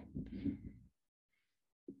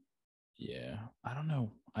 Yeah. I don't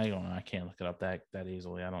know. I can't look it up that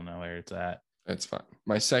easily. I don't know where it's at. That's fine.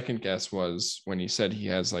 My second guess was when he said he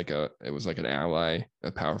has it was like an ally,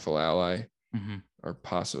 a powerful ally, or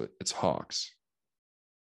possibly it's Hawks.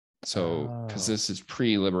 So, because this is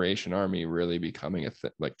pre-Liberation Army really becoming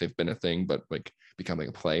like they've been a thing, but like becoming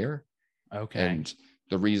a player. Okay. And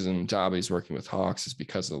the reason Dabi's working with Hawks is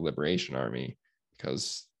because of the Liberation Army,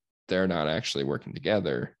 because they're not actually working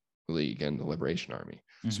together, League and the Liberation Army.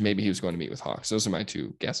 So maybe he was going to meet with Hawks. Those are my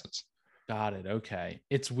two guesses. Got it. Okay.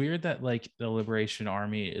 It's weird that like the Liberation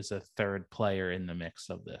Army is a third player in the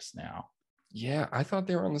mix of this now. Yeah, I thought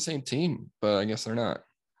they were on the same team, but I guess they're not.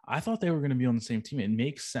 I thought they were going to be on the same team. It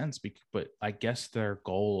makes sense, but I guess they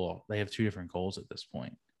have two different goals at this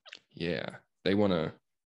point. Yeah,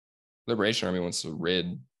 Liberation Army wants to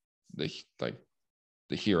rid the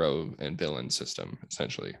hero and villain system,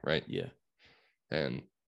 essentially, right? Yeah. And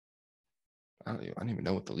I don't even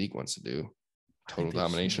know what the League wants to do. Total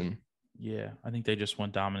domination. I think they just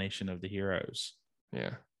want domination of the heroes.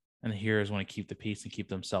 Yeah. And the heroes want to keep the peace and keep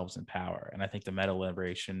themselves in power. And I think the Meta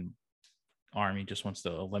Liberation Army just wants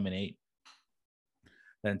to eliminate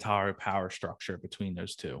the entire power structure between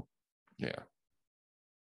those two. Yeah.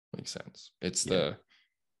 Makes sense. It's the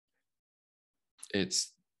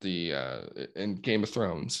in Game of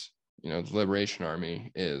Thrones, the Liberation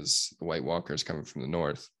Army is the White Walkers coming from the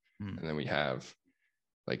north, and then we have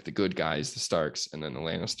like the good guys, the Starks, and then the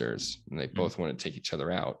Lannisters, and they both want to take each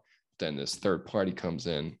other out. Then this third party comes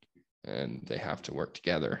in, and they have to work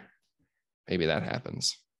together. Maybe that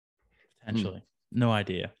happens. Potentially. No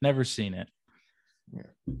idea. Never seen it. Yeah,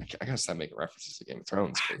 I gotta stop making references to Game of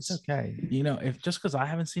Thrones. It's okay. If just because I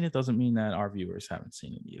haven't seen it doesn't mean that our viewers haven't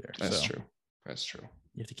seen it either. That's true. That's true.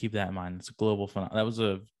 You have to keep that in mind. It's a global phenomenon. That was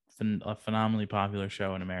a phenomenally popular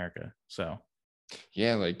show in America. So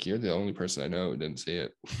yeah, like you're the only person I know who didn't see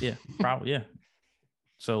it. Yeah, probably. Yeah.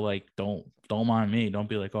 So like, don't mind me. Don't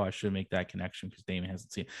be like, oh, I should make that connection because Damon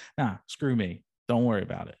hasn't seen it. Nah, screw me. Don't worry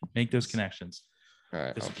about it. Make those connections. All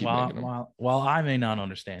right. While I may not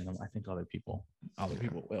understand them, I think other people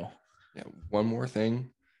will. Yeah. One more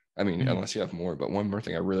thing. I mean, unless you have more, but one more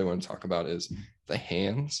thing I really want to talk about is the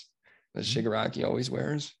hands that Shigaraki always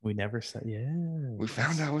wears. We never said, yeah. We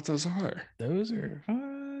found out what those are. Those are.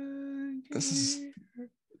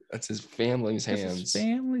 That's his family's hands. His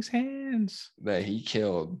family's hands that he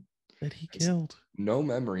killed. No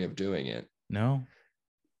memory of doing it. No.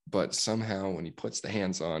 But somehow when he puts the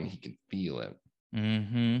hands on, he can feel it.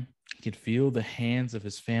 Mm-hmm. He can feel the hands of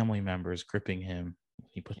his family members gripping him.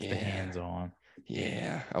 He puts the hands on.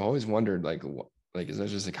 Yeah. I've always wondered, like, is that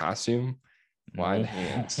just a costume? Why the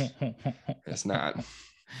hands? It's not.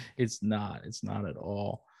 It's not. It's not at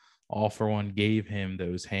all. All for One gave him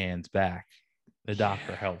those hands back. The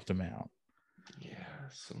doctor helped him out. Yeah,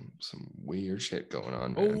 some weird shit going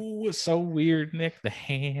on, man. Oh, it's so weird, Nick. The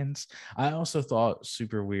hands. I also thought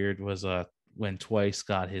super weird was when Twice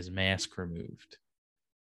got his mask removed.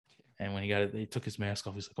 And when he took his mask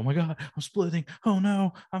off, he's like, oh my God, I'm splitting. Oh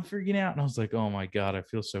no, I'm freaking out. And I was like, oh my God, I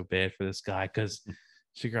feel so bad for this guy because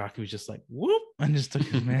Shigaraki was just like, whoop, and just took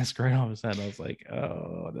his mask right off his head. And I was like,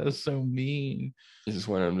 oh, that's so mean. He just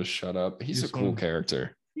wanted him to shut up. He's a cool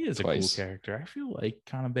character. He is Twice. A cool character. I feel like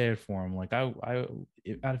kind of bad for him. Like I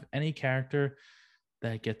out of any character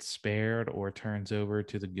that gets spared or turns over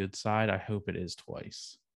to the good side, I hope it is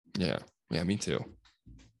Twice. Yeah, me too.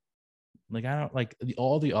 Like I don't like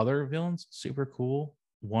all the other villains. Super cool.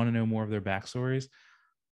 Want to know more of their backstories,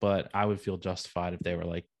 but I would feel justified if they were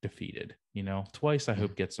like defeated. Twice. I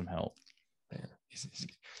hope gets some help. Yeah,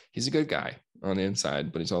 he's a good guy on the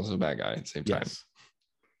inside, but he's also a bad guy at the same time. Yes.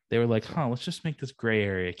 They were like, let's just make this gray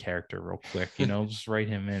area character real quick, just write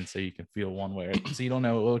him in so you can feel one way. So you don't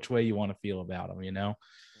know which way you want to feel about him, Yeah,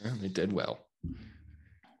 they did well.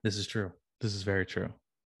 This is true. This is very true.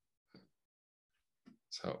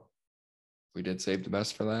 So we did save the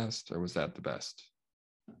best for last, or was that the best?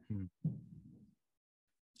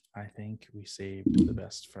 I think we saved the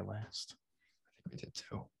best for last. I think we did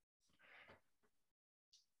too.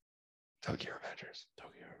 Tokyo Revengers.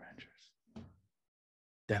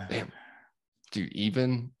 Damn. Dude,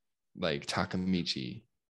 even like Takamichi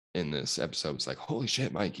in this episode was like, holy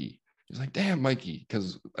shit, Mikey. He's like, damn, Mikey,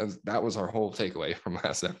 because that was our whole takeaway from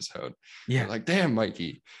last episode. Yeah. Like, damn,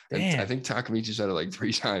 Mikey. Damn. I think Takamichi said it like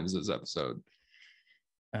 3 times this episode.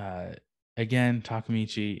 Again,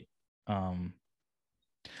 Takamichi. I'm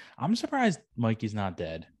surprised Mikey's not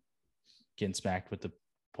dead. Getting smacked with the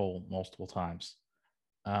pole multiple times.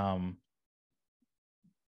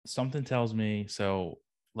 Something tells me so.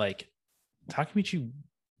 Like Takamichi,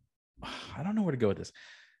 I don't know where to go with this.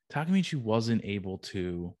 Takamichi wasn't able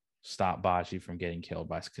to stop Baji from getting killed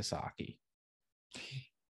by Kisaki. He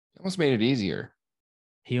almost made it easier.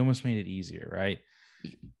 Right?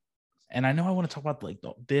 And I know I want to talk about like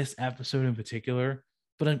this episode in particular,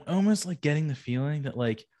 but I'm almost like getting the feeling that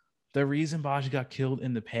like the reason Baji got killed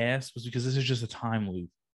in the past was because this is just a time loop.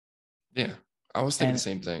 Yeah, I was thinking the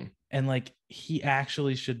same thing. And like he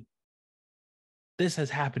actually should. This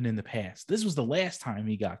has happened in the past. This was the last time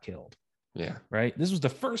he got killed. Yeah. Right. This was the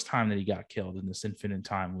first time that he got killed in this infinite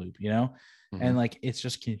time loop, and like it's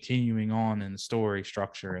just continuing on in the story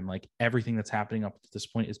structure and like everything that's happening up to this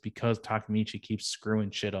point is because Takamichi keeps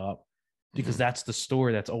screwing shit up because that's the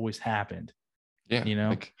story that's always happened. Yeah.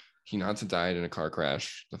 Like Hinata died in a car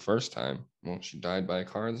crash the first time. Well, she died by a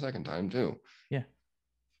car the second time too. Yeah.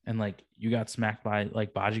 And like you got smacked by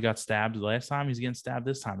like Baji got stabbed the last time. He's getting stabbed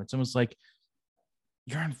this time. It's almost like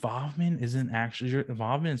your involvement is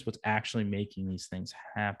what's actually making these things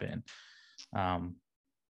happen. So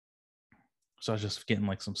I was just getting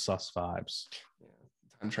like some sus vibes. Yeah.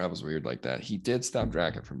 Time travel's weird like that. He did stop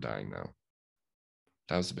Draken from dying though.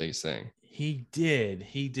 That was the biggest thing. He did.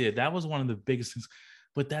 That was one of the biggest things.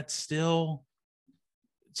 But that's still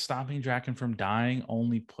stopping Draken from dying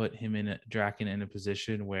only put Draken in a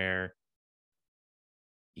position where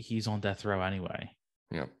he's on death row anyway.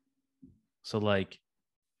 Yeah. So like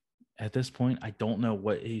at this point, I don't know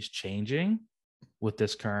what he's changing with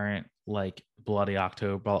this current like Bloody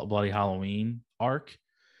October, Bloody Halloween arc.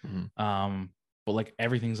 But like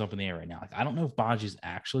everything's up in the air right now. Like I don't know if Baji's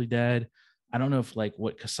actually dead. I don't know if like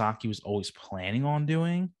what Kisaki was always planning on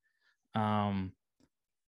doing.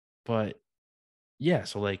 But yeah,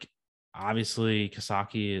 so like obviously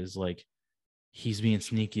Kisaki is like he's being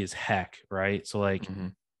sneaky as heck, right? So like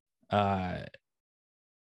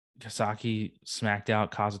Kisaki smacked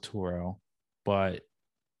out Kazutoro, but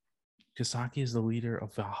Kisaki is the leader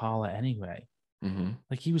of Valhalla anyway.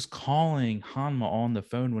 Like he was calling Hanma on the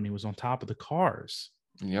phone when he was on top of the cars.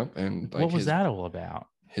 Yep. And like what was that all about?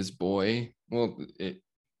 His boy, well,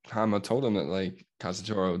 Hanma told him that like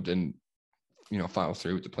Kazutoro didn't, follow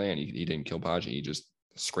through with the plan. He didn't kill Baji. He just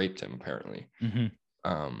scraped him apparently.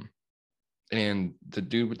 And the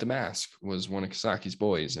dude with the mask was one of Kisaki's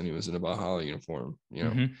boys, and he was in a Valhalla uniform.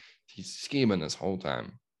 He's scheming this whole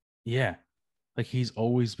time. Yeah, like he's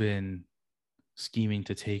always been scheming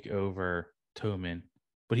to take over Toman,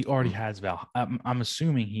 but he already has Val. I'm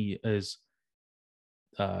assuming he is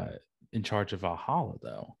in charge of Valhalla,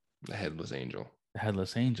 though. The Headless Angel. The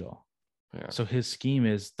Headless Angel. Yeah. So his scheme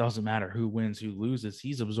is doesn't matter who wins, who loses.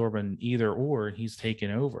 He's absorbing either or. He's taking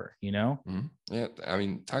over. Yeah. I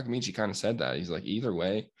mean, Takemichi kind of said that. He's like, either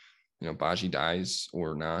way, Baji dies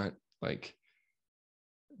or not. Like,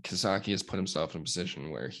 Kisaki has put himself in a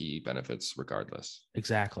position where he benefits regardless.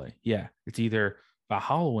 Exactly. Yeah. It's either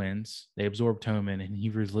Valhalla wins, they absorb Toman, and he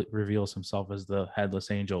reveals himself as the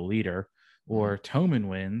Headless Angel leader, or Toman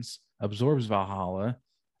wins, absorbs Valhalla,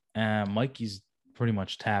 and Mikey's pretty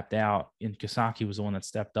much tapped out, and Kisaki was the one that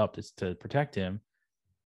stepped up to protect him,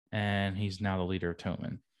 and he's now the leader of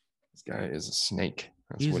Toman. This guy is a snake.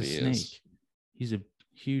 That's what he is. He's a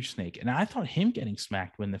huge snake, and I thought him getting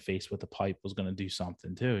smacked in the face with a pipe was going to do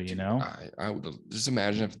something too. I would just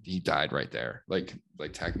imagine if he died right there. Like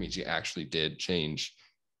Takemichi actually did change.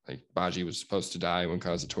 Like Baji was supposed to die when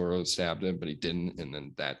Kazutoro stabbed him, but he didn't, and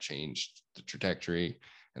then that changed the trajectory.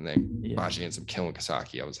 And then Baji ends up killing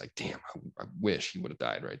Kisaki. I was like, damn, I wish he would have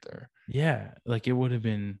died right there. Yeah, like it would have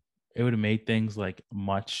made things like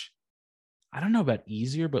much, I don't know about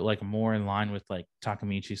easier, but like more in line with like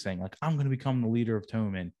Takemichi saying like, I'm going to become the leader of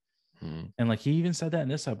Toman. And like he even said that in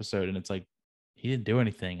this episode, and it's like he didn't do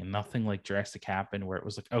anything, and nothing like drastic happened where it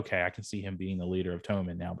was like, okay, I can see him being the leader of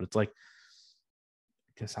Toman now. But it's like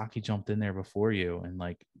Kisaki jumped in there before you, and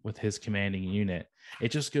like with his commanding unit,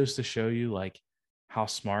 it just goes to show you like how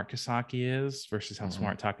smart Kisaki is versus how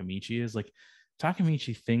smart Takemichi is. Like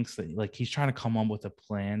Takemichi thinks that like he's trying to come up with a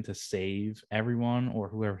plan to save everyone or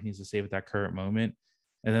whoever he needs to save at that current moment.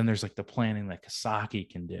 And then there's like the planning that Kisaki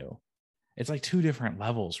can do. It's like two different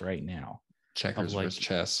levels right now. Checkers versus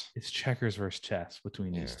chess. It's checkers versus chess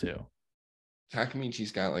between these two.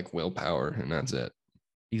 Takemichi's got like willpower, and that's it.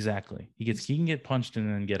 Exactly. He can get punched and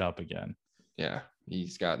then get up again. Yeah.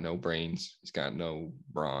 He's got no brains. He's got no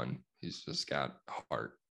brawn. He's just got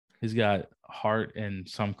heart. He's got heart and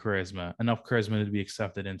some charisma. Enough charisma to be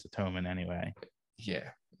accepted into Toman anyway. Yeah.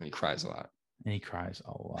 And he cries a lot.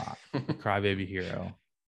 Crybaby hero.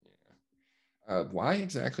 Yeah. Why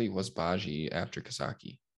exactly was Baji after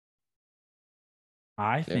Kisaki?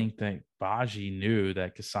 I think that Baji knew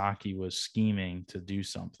that Kisaki was scheming to do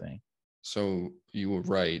something. So you were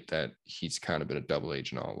right that he's kind of been a double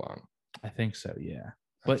agent all along. I think so, yeah.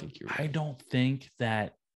 But I don't think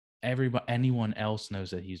that anyone else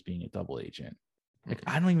knows that he's being a double agent. Like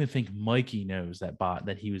I don't even think Mikey knows that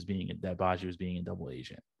Baji was being a double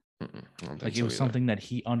agent. Like it was something that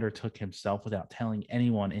he undertook himself without telling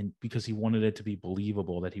anyone, and because he wanted it to be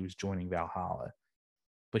believable that he was joining Valhalla.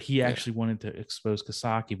 But he actually wanted to expose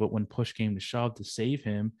Kisaki. But when push came to shove to save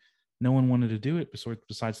him, no one wanted to do it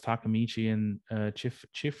besides Takemichi and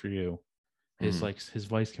Chifryu, his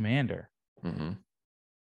vice commander.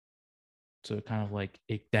 So kind of like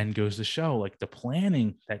it then goes to show like the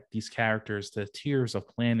planning that these characters, the tiers of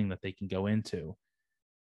planning that they can go into.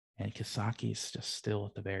 And Kisaki is just still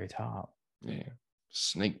at the very top. Yeah.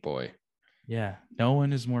 Snake boy. Yeah. No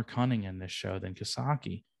one is more cunning in this show than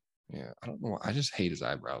Kisaki. Yeah. I don't know. I just hate his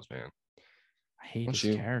eyebrows, man. I hate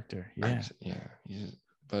his character. Yeah.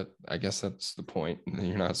 But I guess that's the point.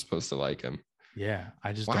 You're not supposed to like him. Yeah.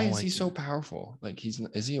 Why is he so powerful? Like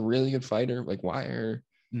is he a really good fighter? Like why are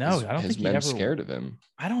I don't think men scared of him?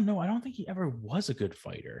 I don't know. I don't think he ever was a good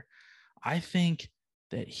fighter. I think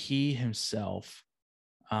that he himself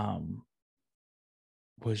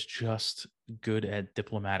was just good at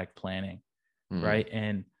diplomatic planning, right?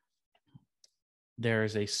 And there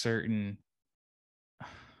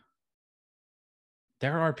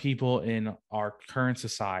are people in our current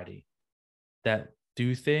society that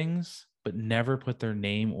do things, but never put their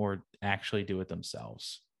name or actually do it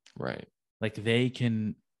themselves. Right. Like they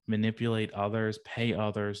can manipulate others, pay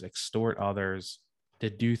others, extort others to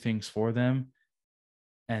do things for them,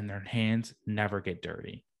 and their hands never get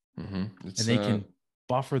dirty. Mm-hmm. And they can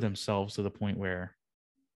buffer themselves to the point where,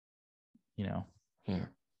 Yeah.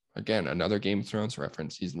 Again, another Game of Thrones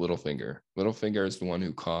reference. He's Littlefinger. Littlefinger is the one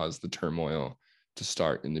who caused the turmoil to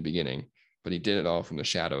start in the beginning, but he did it all from the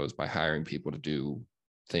shadows by hiring people to do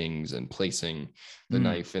things and placing the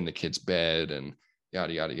knife in the kid's bed and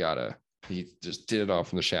yada, yada, yada. He just did it all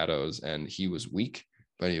from the shadows, and he was weak,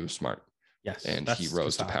 but he was smart. Yes. And he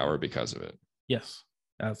rose to power because of it. Yes,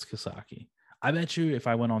 that's Kisaki. I bet you if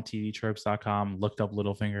I went on tvtropes.com, looked up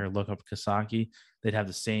Littlefinger, look up Kisaki, they'd have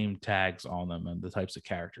the same tags on them and the types of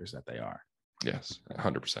characters that they are. Yes,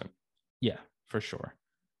 100%. Yeah, for sure.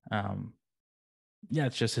 Yeah,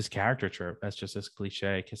 it's just his character trope. That's just his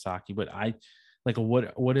cliche, Kisaki. But I like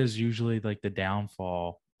what is usually like the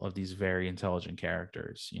downfall of these very intelligent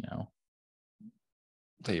characters, you know?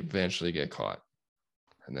 They eventually get caught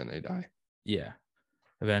and then they die. Yeah.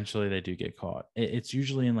 Eventually they do get caught. It's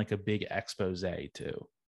usually in like a big expose too.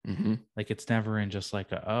 Mm-hmm. Like it's never in just like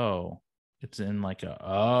it's in like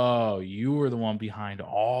you were the one behind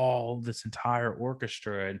all this entire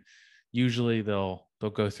orchestra. And usually they'll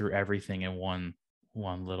go through everything in one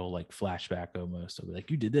little like flashback almost. They'll be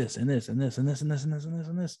like, you did this and this and this and this and this and this and this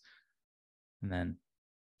and this. And then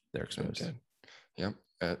they're exposed. Yep.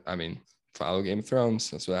 I mean, follow Game of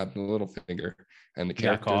Thrones. That's what happened to Littlefinger. And the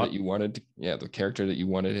character that you wanted to, the character that you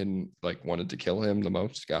wanted and like wanted to kill him the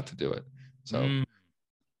most got to do it. So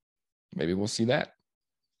maybe we'll see that.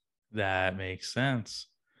 That makes sense.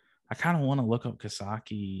 I kind of want to look up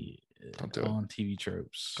Kisaki on TV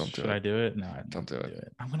Tropes. Should I do it? No, don't do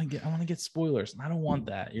it. I want to get spoilers. I don't want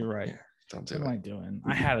that. You're right. Yeah, don't do it. What am I doing?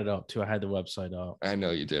 I had it up too. I had the website up. I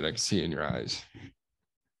know you did. I can see it in your eyes.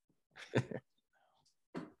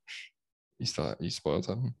 You spoiled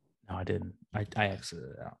something? No, I didn't. I exited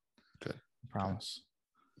it out. Good. I promise.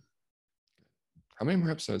 How many more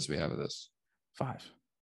episodes do we have of this? 5.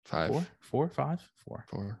 5? 4? 5? 4.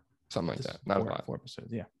 4. Something like that. Not 5. 4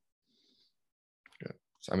 episodes, yeah. Good.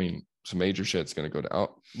 So, I mean, some major shit's going to go down.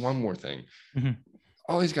 Oh, one more thing. Mm-hmm.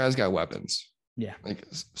 All these guys got weapons. Yeah. Like,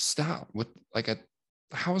 stop.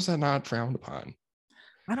 How is that not frowned upon?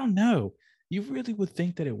 I don't know. You really would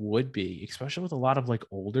think that it would be, especially with a lot of like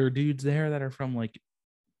older dudes there that are from like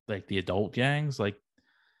the adult gangs. Like,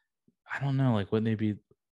 I don't know. Like, wouldn't they be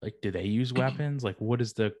like? Do they use weapons? Like, what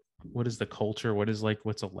is the culture? What is like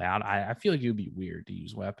what's allowed? I feel like it would be weird to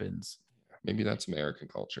use weapons. Maybe that's American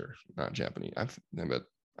culture, not Japanese. But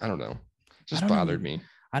I don't know. It just bothered me.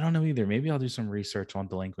 I don't know either. Maybe I'll do some research on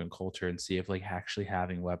delinquent culture and see if like actually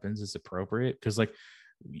having weapons is appropriate. Because like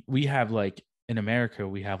we have like in America,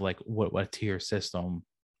 we have like what tier system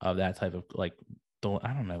of that type of like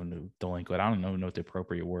I don't know delinquent. I don't know what the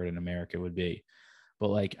appropriate word in America would be. But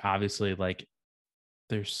like obviously like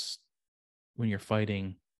there's when you're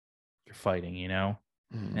fighting, you know?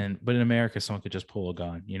 But in America, someone could just pull a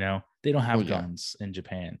gun, you know? They don't have guns in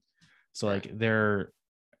Japan. So like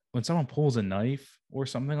when someone pulls a knife or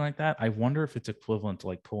something like that, I wonder if it's equivalent to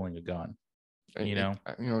like pulling a gun. You know?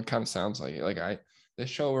 It kind of sounds like it. Like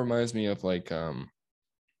this show reminds me of like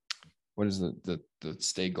what is the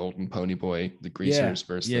Stay Golden Pony Boy, the Greasers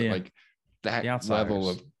versus like that level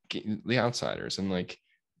of the Outsiders, and like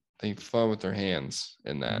they fought with their hands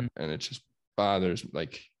in that, and it just bothers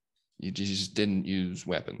like you just didn't use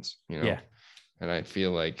weapons, you know. And I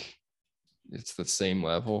feel like it's the same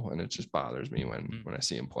level, and it just bothers me when I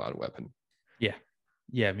see him pull out a weapon.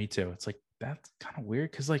 Yeah, me too. It's like that's kind of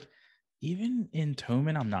weird because like even in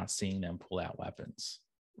Toman, I'm not seeing them pull out weapons.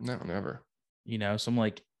 No, never. You know, so I'm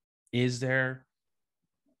like, is there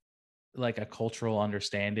like a cultural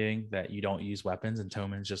understanding that you don't use weapons, and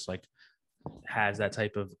Toman's just like has that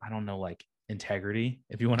type of, I don't know, like integrity,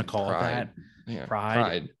 if you want to call pride. it that.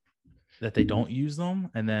 Pride that they don't use them.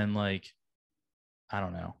 And then like, I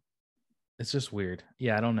don't know. It's just weird.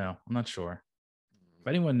 Yeah, I don't know. I'm not sure. If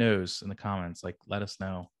anyone knows in the comments, like let us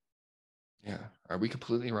know. Yeah. Are we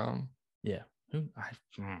completely wrong? Yeah.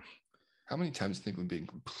 How many times do you think we've been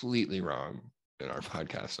completely wrong in our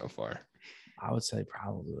podcast so far? I would say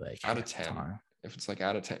probably like out of 10. If it's like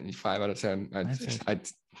out of 10, 5 out of 10, I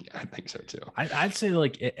think so too. I'd say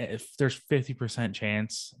like if there's 50%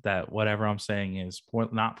 chance that whatever I'm saying is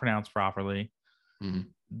not pronounced properly,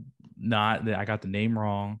 not that I got the name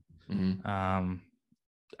wrong,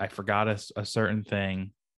 I forgot a certain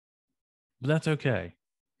thing, but that's okay,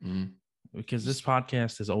 because this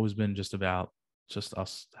podcast has always been just about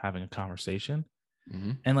us having a conversation,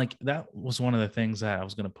 Mm-hmm. And like that was one of the things that I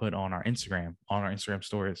was going to put on our Instagram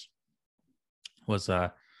stories was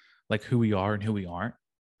like who we are and who we aren't.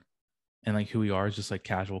 And like who we are is just like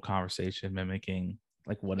casual conversation mimicking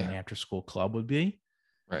like what an after school club would be.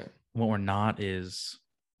 Right. What we're not is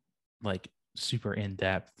like super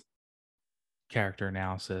in-depth character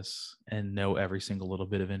analysis and know every single little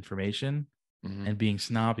bit of information, and being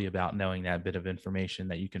snobby about knowing that bit of information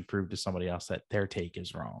that you can prove to somebody else that their take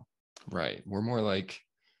is wrong. Right. We're more like,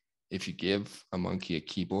 if you give a monkey a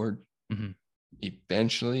keyboard,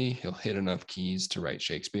 eventually he'll hit enough keys to write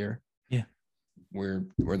Shakespeare. Yeah. We're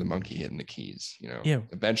the monkey hitting the keys, you know. Yeah.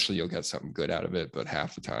 Eventually you'll get something good out of it, but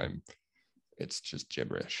half the time it's just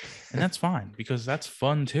gibberish. And that's fine, because that's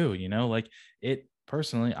fun too, you know. Like, it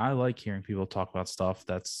personally, I like hearing people talk about stuff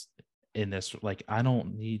that's in this. Like, I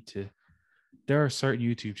don't need to. There are certain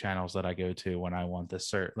YouTube channels that I go to when I want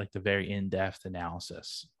the like the very in-depth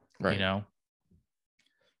analysis, right? You know.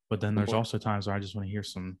 But then there's also times where I just want to hear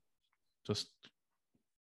some just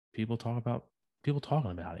people talking about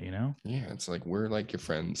it, you know. Yeah, it's like we're like your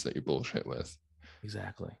friends that you bullshit with.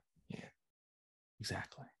 Exactly. Yeah.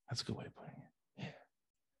 Exactly. That's a good way of putting it. Yeah.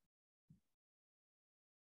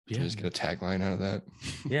 Yeah. Did you just get a tagline out of that?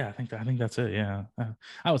 Yeah, I think that's it. Yeah,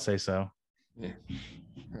 I would say so. Yeah.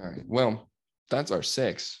 All right. Well, that's our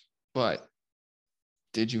 6. But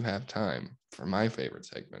did you have time for my favorite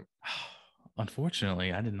segment?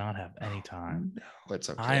 Unfortunately, I did not have any time. No, it's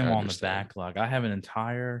okay. I am on the backlog. I have an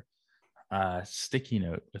entire sticky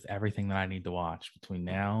note with everything that I need to watch between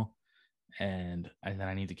now and then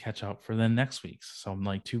I need to catch up for the next week's. So I'm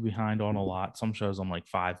like 2 behind on a lot. Some shows I'm like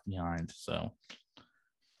 5 behind. So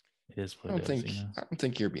it is what it is. I don't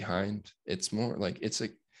think you're behind. It's more like it's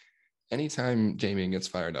like anytime Damien gets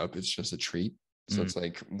fired up, it's just a treat. So it's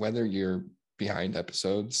like whether you're behind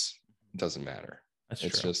episodes, it doesn't matter. It's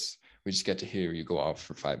true. We just get to hear you go off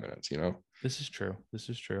for 5 minutes, you know? This is true.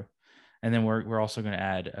 And then we're also going to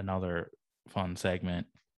add another fun segment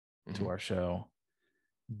to our show.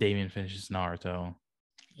 Damien finishes Naruto.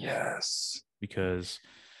 Yes. Because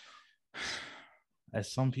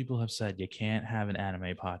as some people have said, you can't have an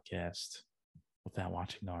anime podcast without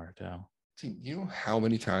watching Naruto. See, you know how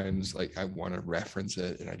many times like I want to reference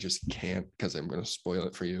it and I just can't because I'm going to spoil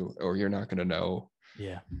it for you, or you're not going to know.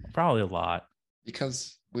 Yeah, probably a lot.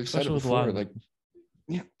 Because we've said it before, like,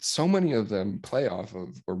 yeah, so many of them play off of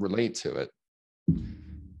or relate to it.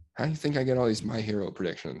 How do you think I get all these My Hero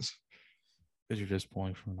predictions? Because you're just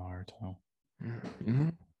pulling from Naruto. Mm-hmm.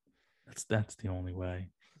 That's the only way.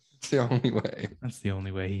 It's the only way. That's the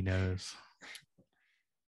only way he knows.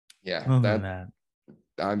 Yeah, that.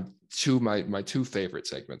 I'm my 2 favorite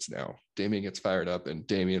segments now. Damien gets fired up and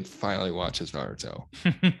Damien finally watches Naruto.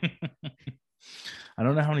 I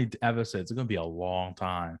don't know how many episodes. It's going to be a long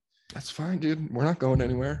time. That's fine, dude. We're not going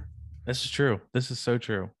anywhere. This is true. This is so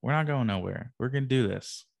true. We're not going nowhere. We're going to do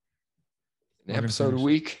this. An episode a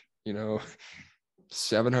week, you know,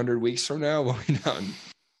 700 weeks from now, we'll be done. An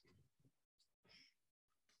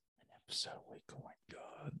episode a week. Oh, my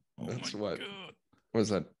God. That's what? God. Was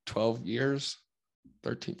that 12 years?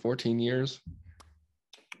 13, 14 years?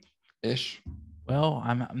 Ish. Well,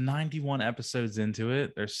 I'm 91 episodes into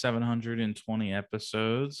it. There's 720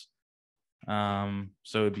 episodes. So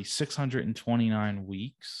it'd be 629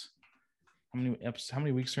 weeks. How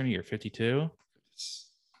many weeks are in a year? 52?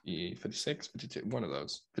 56, 52, one of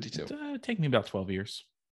those. 52. It'd take me about 12 years.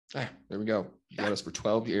 Ah, there we go. You got us for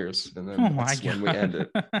 12 years. And then that's when we end it.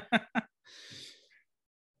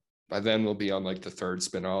 By then we'll be on like the 3rd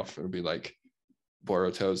spinoff. It'll be like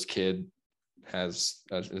Boruto's kid has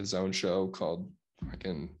his own show called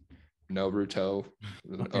fucking Naruto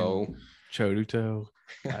with an O. Choduto.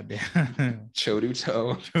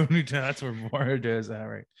 Choduto. That's where Boruto is at,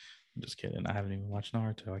 right? I'm just kidding. I haven't even watched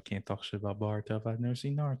Naruto. I can't talk shit about Boruto if I've never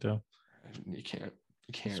seen Naruto. You can't.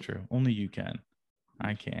 It's true. Only you can.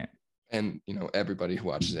 I can't. And you know everybody who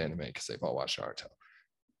watches anime because they've all watched Naruto.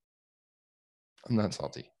 I'm not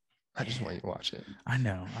salty. I just want you to watch it. I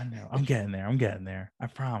know. I'm getting there. I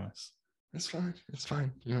promise. It's fine.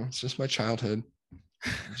 You know, it's just my childhood.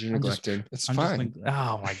 You're neglecting. It's fine.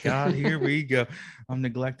 Oh my God, here we go. I'm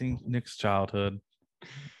neglecting Nick's childhood.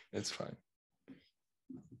 It's fine.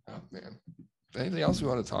 Oh man. Anything else we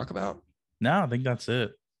want to talk about? No, I think that's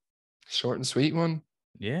it. Short and sweet one?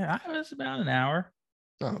 Yeah, it's about an hour.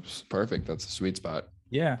 Oh, perfect. That's a sweet spot.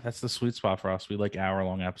 Yeah, that's the sweet spot for us. We like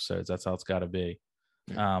hour-long episodes. That's how it's got to be.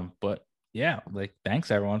 Yeah. But yeah, like thanks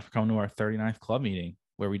everyone for coming to our 39th club meeting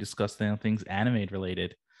where we discuss things anime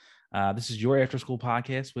related. This is your after school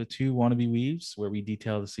podcast with 2 wannabe weaves where we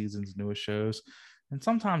detail the season's newest shows and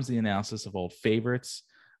sometimes the analysis of old favorites.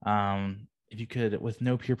 if you could, with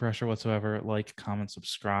no peer pressure whatsoever, like, comment,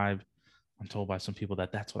 subscribe. I'm told by some people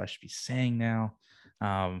that that's what I should be saying now.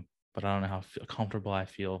 But I don't know how comfortable I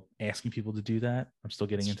feel asking people to do that. I'm still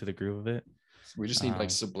getting into the groove of it. We just need like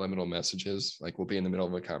subliminal messages. Like we'll be in the middle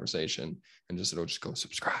of a conversation and it'll just go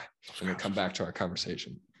subscribe and then come back to our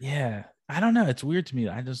conversation. Yeah. I don't know. It's weird to me.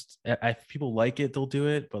 If people like it, they'll do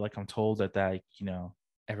it. But like I'm told that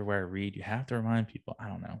everywhere I read, you have to remind people. I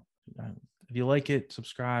don't know. If you like it,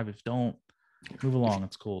 subscribe. If don't, move along.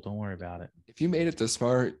 It's cool. Don't worry about it. If you made it this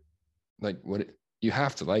smart, like you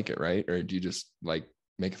have to like it, right? Or do you just like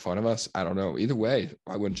make fun of us? I don't know. Either way,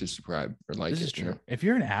 why wouldn't you subscribe or like it? This is true. If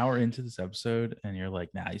you're an hour into this episode and you're like,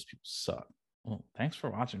 nah, these people suck. Well, thanks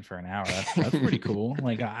for watching for an hour. That's pretty cool.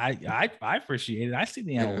 Like I appreciate it. I see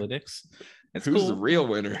the analytics. It's Who's cool. the real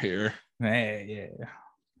winner here? Hey, yeah.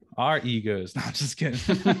 Our egos. Not just kidding.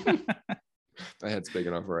 My head's big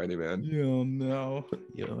enough already, man. You know.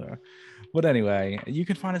 But anyway, you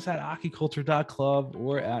can find us at akiculture.club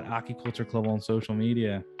or at Akiculture Club on social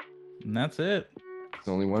media. And that's it. There's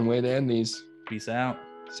only one way to end these. Peace out.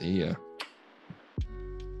 See ya.